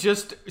 We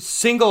just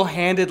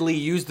single-handedly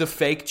use the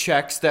fake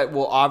checks that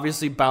will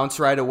obviously bounce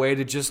right away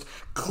to just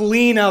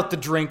clean out the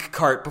drink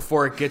cart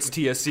before it gets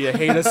to you, so you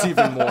hate us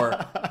even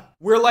more.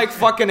 We're like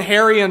fucking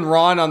Harry and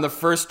Ron on the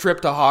first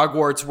trip to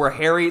Hogwarts, where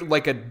Harry,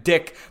 like a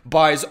dick,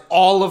 buys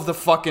all of the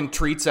fucking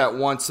treats at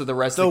once so the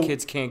rest of the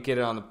kids can't get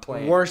it on the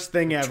plane. Worst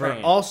thing ever.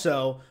 Train.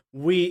 Also,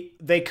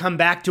 they come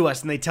back to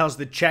us and they tell us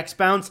the checks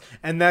bounce,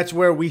 and that's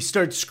where we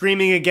start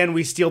screaming again.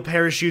 We steal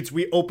parachutes,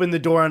 we open the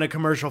door on a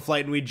commercial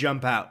flight, and we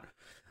jump out.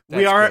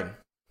 Good.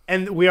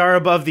 And we are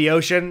above the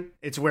ocean.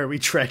 It's where we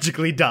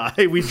tragically die.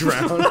 We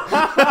drown.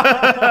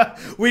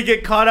 We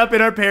get caught up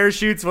in our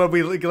parachutes when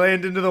we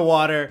land into the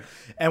water,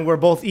 and we're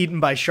both eaten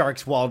by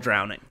sharks while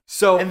drowning.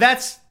 And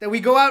that's that. We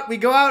go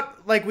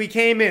out like we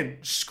came in,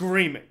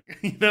 screaming.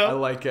 You know? I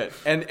like it.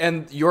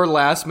 And your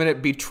last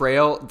minute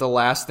betrayal, the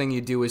last thing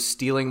you do is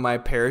stealing my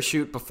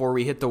parachute before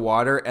we hit the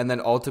water, and then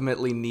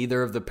ultimately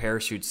neither of the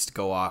parachutes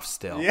go off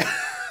still. Yeah.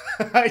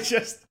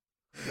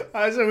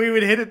 So we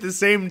would hit at the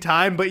same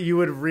time, but you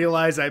would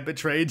realize I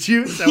betrayed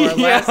you. So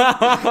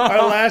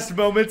our last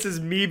moments is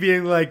me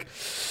being like,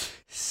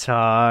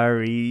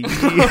 sorry.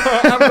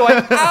 I'm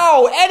going,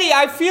 ow, Eddie,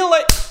 I feel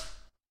like...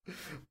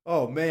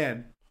 Oh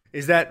man.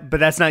 But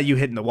that's not you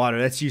hitting the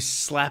water. That's you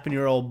slapping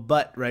your old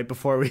butt right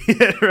before we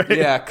hit, right?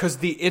 Yeah, because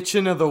the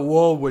itching of the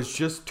wool was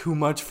just too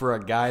much for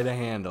a guy to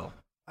handle.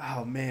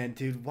 Oh man,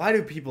 dude, why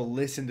do people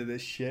listen to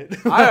this shit?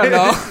 I don't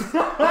know.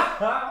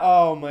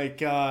 Oh my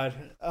god.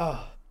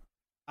 Oh.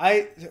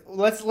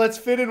 Let's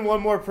fit in one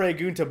more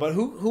Pregunta, but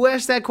who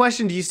asked that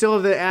question? Do you still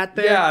have the @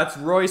 there? Yeah, it's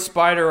Roy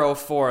Spider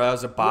 04. That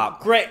was a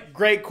bop.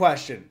 Great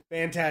question.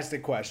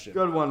 Fantastic question.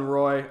 Good one,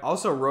 Roy.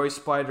 Also, Roy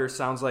Spider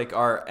sounds like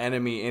our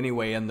enemy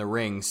anyway in the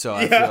ring, so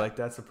I feel like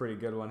that's a pretty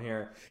good one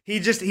here. He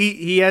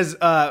has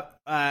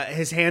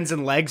his hands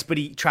and legs, but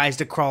he tries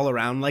to crawl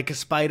around like a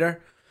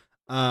spider.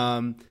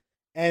 And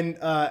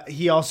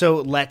he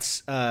also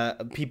lets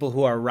people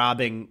who are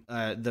robbing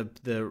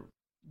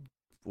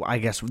I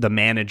guess the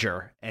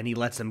manager, and he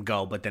lets them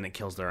go, but then it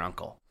kills their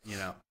uncle, you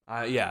know?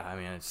 Yeah, I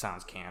mean, it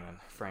sounds canon,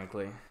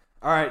 frankly.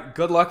 All right,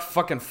 good luck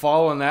fucking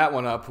following that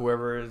one up,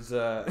 whoever is...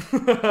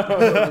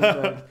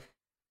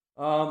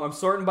 I'm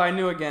sorting by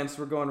new again,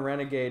 so we're going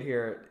Renegade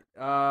here.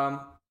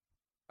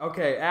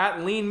 Okay,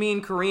 @ Lean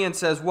Mean Korean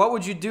says, what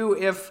would you do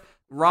if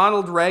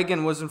Ronald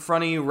Reagan was in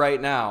front of you right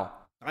now?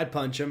 I'd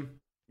punch him.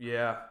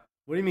 Yeah.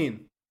 What do you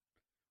mean?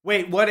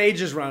 Wait, what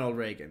age is Ronald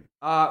Reagan?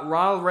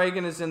 Ronald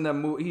Reagan is in the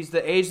movie. He's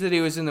the age that he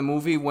was in the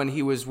movie when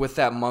he was with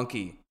that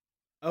monkey.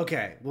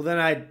 Okay, well then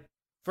I'd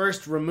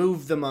first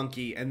remove the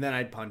monkey and then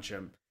I'd punch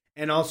him.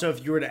 And also,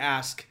 if you were to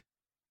ask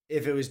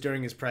if it was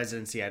during his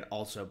presidency, I'd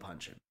also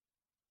punch him.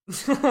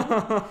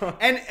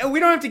 And we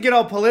don't have to get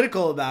all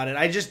political about it.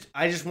 I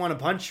just want to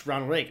punch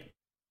Ronald Reagan.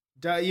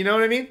 You know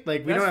what I mean?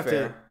 Like we don't have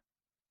to.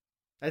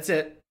 That's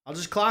it. I'll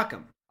just clock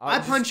him. I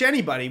punch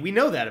anybody. We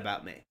know that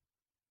about me.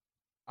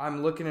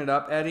 I'm looking it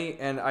up, Eddie,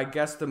 and I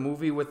guess the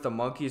movie with the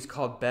monkey is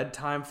called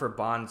Bedtime for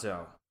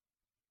Bonzo.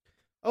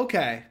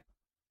 Okay.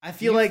 I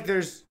feel like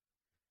if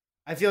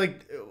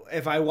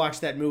I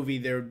watched that movie,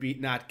 there would be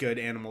not good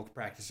animal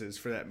practices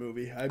for that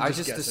movie. I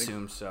just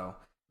assume so.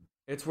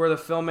 It's where the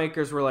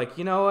filmmakers were like,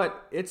 you know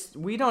what?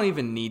 We don't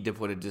even need to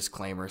put a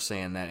disclaimer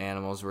saying that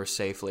animals were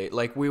safely.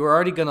 Like, we were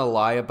already going to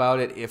lie about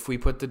it if we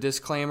put the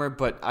disclaimer,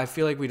 but I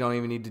feel like we don't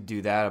even need to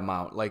do that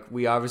amount. Like,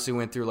 we obviously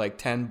went through like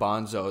 10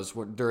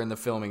 bonzos during the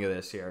filming of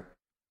this here.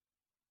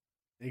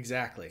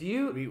 Exactly.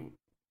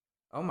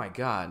 Oh my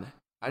God.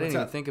 I didn't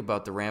even think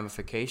about the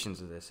ramifications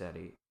of this,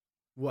 Eddie.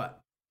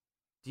 What?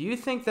 Do you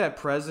think that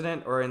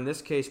President, or in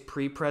this case,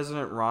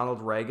 pre-President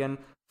Ronald Reagan,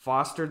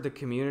 fostered the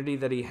community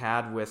that he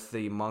had with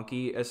the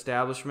monkey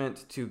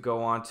establishment to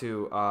go on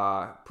to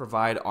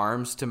provide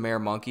arms to Mayor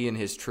Monkey and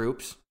his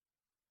troops?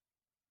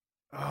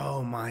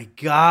 Oh my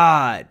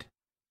God.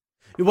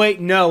 Wait,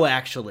 no,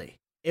 actually.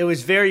 It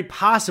was very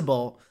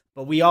possible,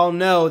 but we all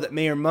know that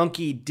Mayor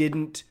Monkey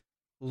didn't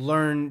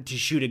learn to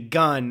shoot a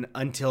gun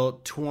until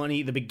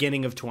the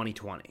beginning of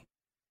 2020.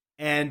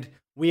 And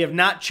we have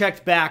not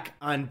checked back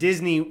on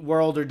Disney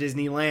World or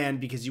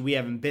Disneyland because we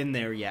haven't been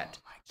there yet.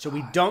 So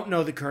we don't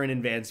know the current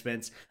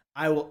advancements.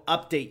 I will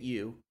update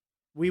you.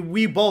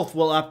 We both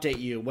will update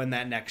you when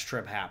that next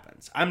trip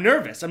happens. I'm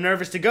nervous. I'm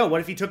nervous to go. What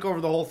if he took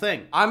over the whole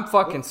thing? I'm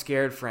fucking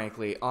scared,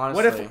 frankly,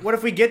 honestly. What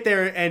if we get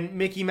there and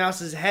Mickey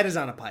Mouse's head is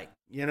on a pike,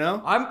 you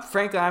know?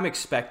 I'm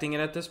expecting it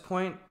at this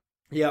point.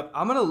 Yep.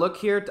 I'm going to look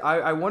here.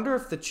 I wonder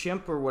if the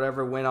chimp or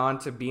whatever went on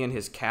to be in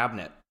his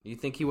cabinet. Do you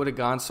think he would have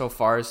gone so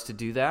far as to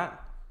do that?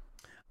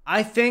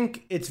 I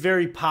think it's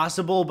very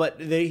possible, but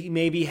they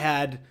maybe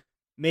had...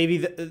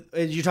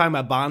 you're talking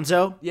about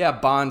Bonzo? Yeah,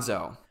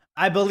 Bonzo.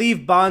 I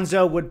believe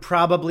Bonzo would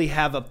probably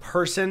have a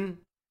person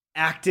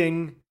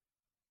acting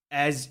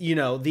as,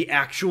 the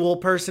actual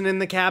person in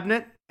the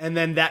cabinet. And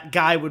then that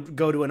guy would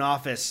go to an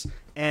office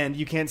and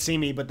you can't see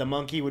me, but the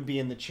monkey would be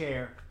in the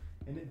chair.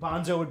 And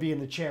Bonzo would be in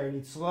the chair and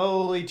he'd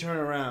slowly turn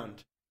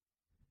around.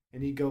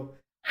 And he'd go,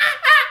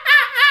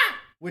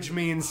 which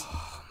means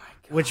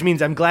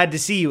I'm glad to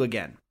see you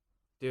again.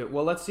 Dude,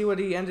 well, let's see what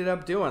he ended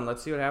up doing.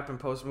 Let's see what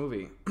happened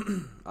post-movie.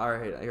 All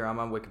right, here, I'm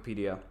on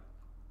Wikipedia.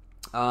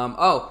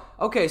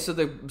 Okay, so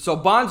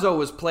Bonzo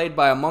was played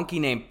by a monkey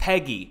named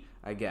Peggy,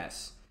 I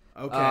guess.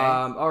 Okay.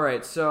 All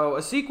right, so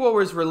a sequel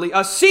was released.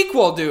 A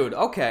sequel, dude!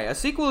 Okay, a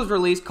sequel was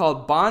released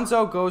called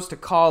Bonzo Goes to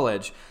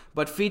College,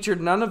 but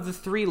featured none of the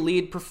 3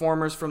 lead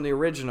performers from the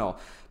original.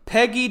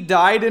 Peggy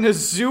died in a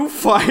zoo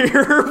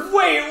fire.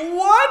 Wait,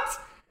 what?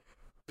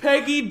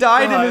 Peggy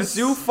died in a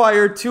zoo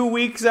fire 2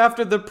 weeks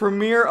after the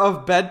premiere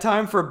of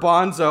Bedtime for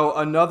Bonzo.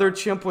 Another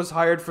chimp was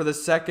hired for the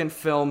second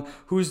film,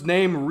 whose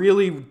name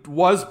really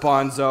was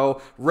Bonzo.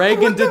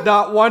 Reagan did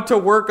not want to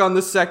work on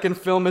the second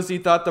film as he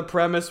thought the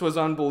premise was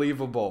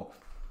unbelievable.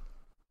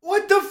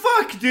 What the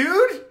fuck,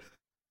 dude?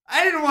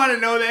 I didn't want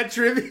to know that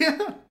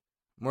trivia.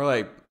 More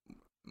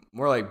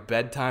like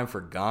Bedtime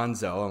for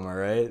Gonzo, am I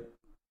right?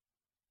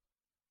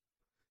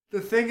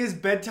 The thing is,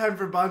 Bedtime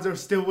for Bonzo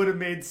still would have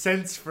made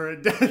sense for a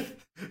death.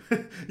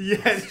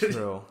 Yes. That's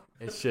true.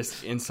 It's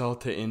just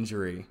insult to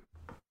injury.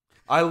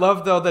 I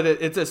love, though, that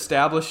it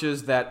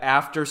establishes that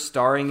after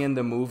starring in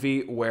the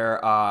movie where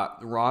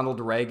Ronald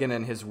Reagan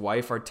and his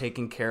wife are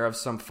taking care of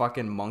some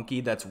fucking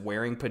monkey that's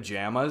wearing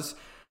pajamas,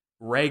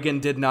 Reagan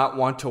did not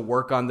want to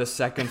work on the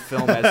second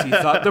film as he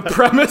thought the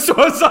premise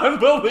was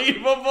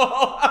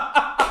unbelievable.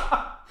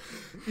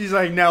 He's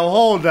like, now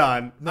hold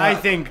on. No. I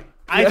think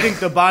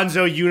the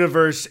Bonzo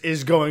universe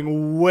is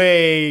going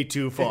way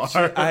too far.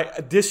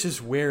 This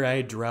is where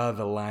I draw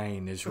the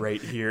line, is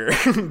right here.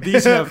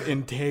 These have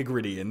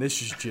integrity, and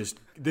this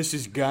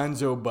is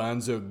gonzo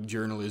bonzo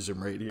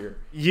journalism right here.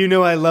 You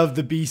know I love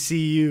the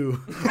BCU,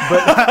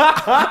 but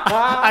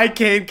I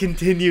can't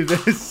continue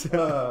this.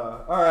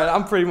 All right,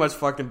 I'm pretty much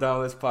fucking done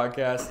with this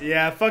podcast.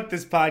 Yeah, fuck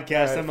this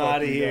podcast. Right, I'm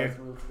out of here. Guys,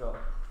 let's go.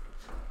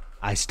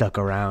 I stuck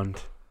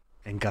around,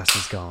 and Gus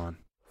is gone.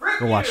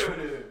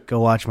 Go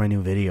watch my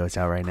new video. It's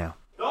out right now.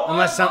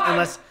 Unless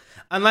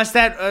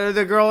that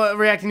the girl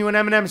reacting to an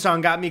Eminem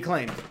song got me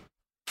claimed.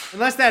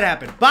 Unless that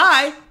happened.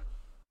 Bye.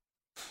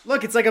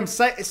 Look, it's like I'm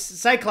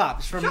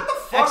Cyclops from X-Men. Shut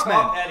the fuck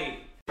up, Eddie.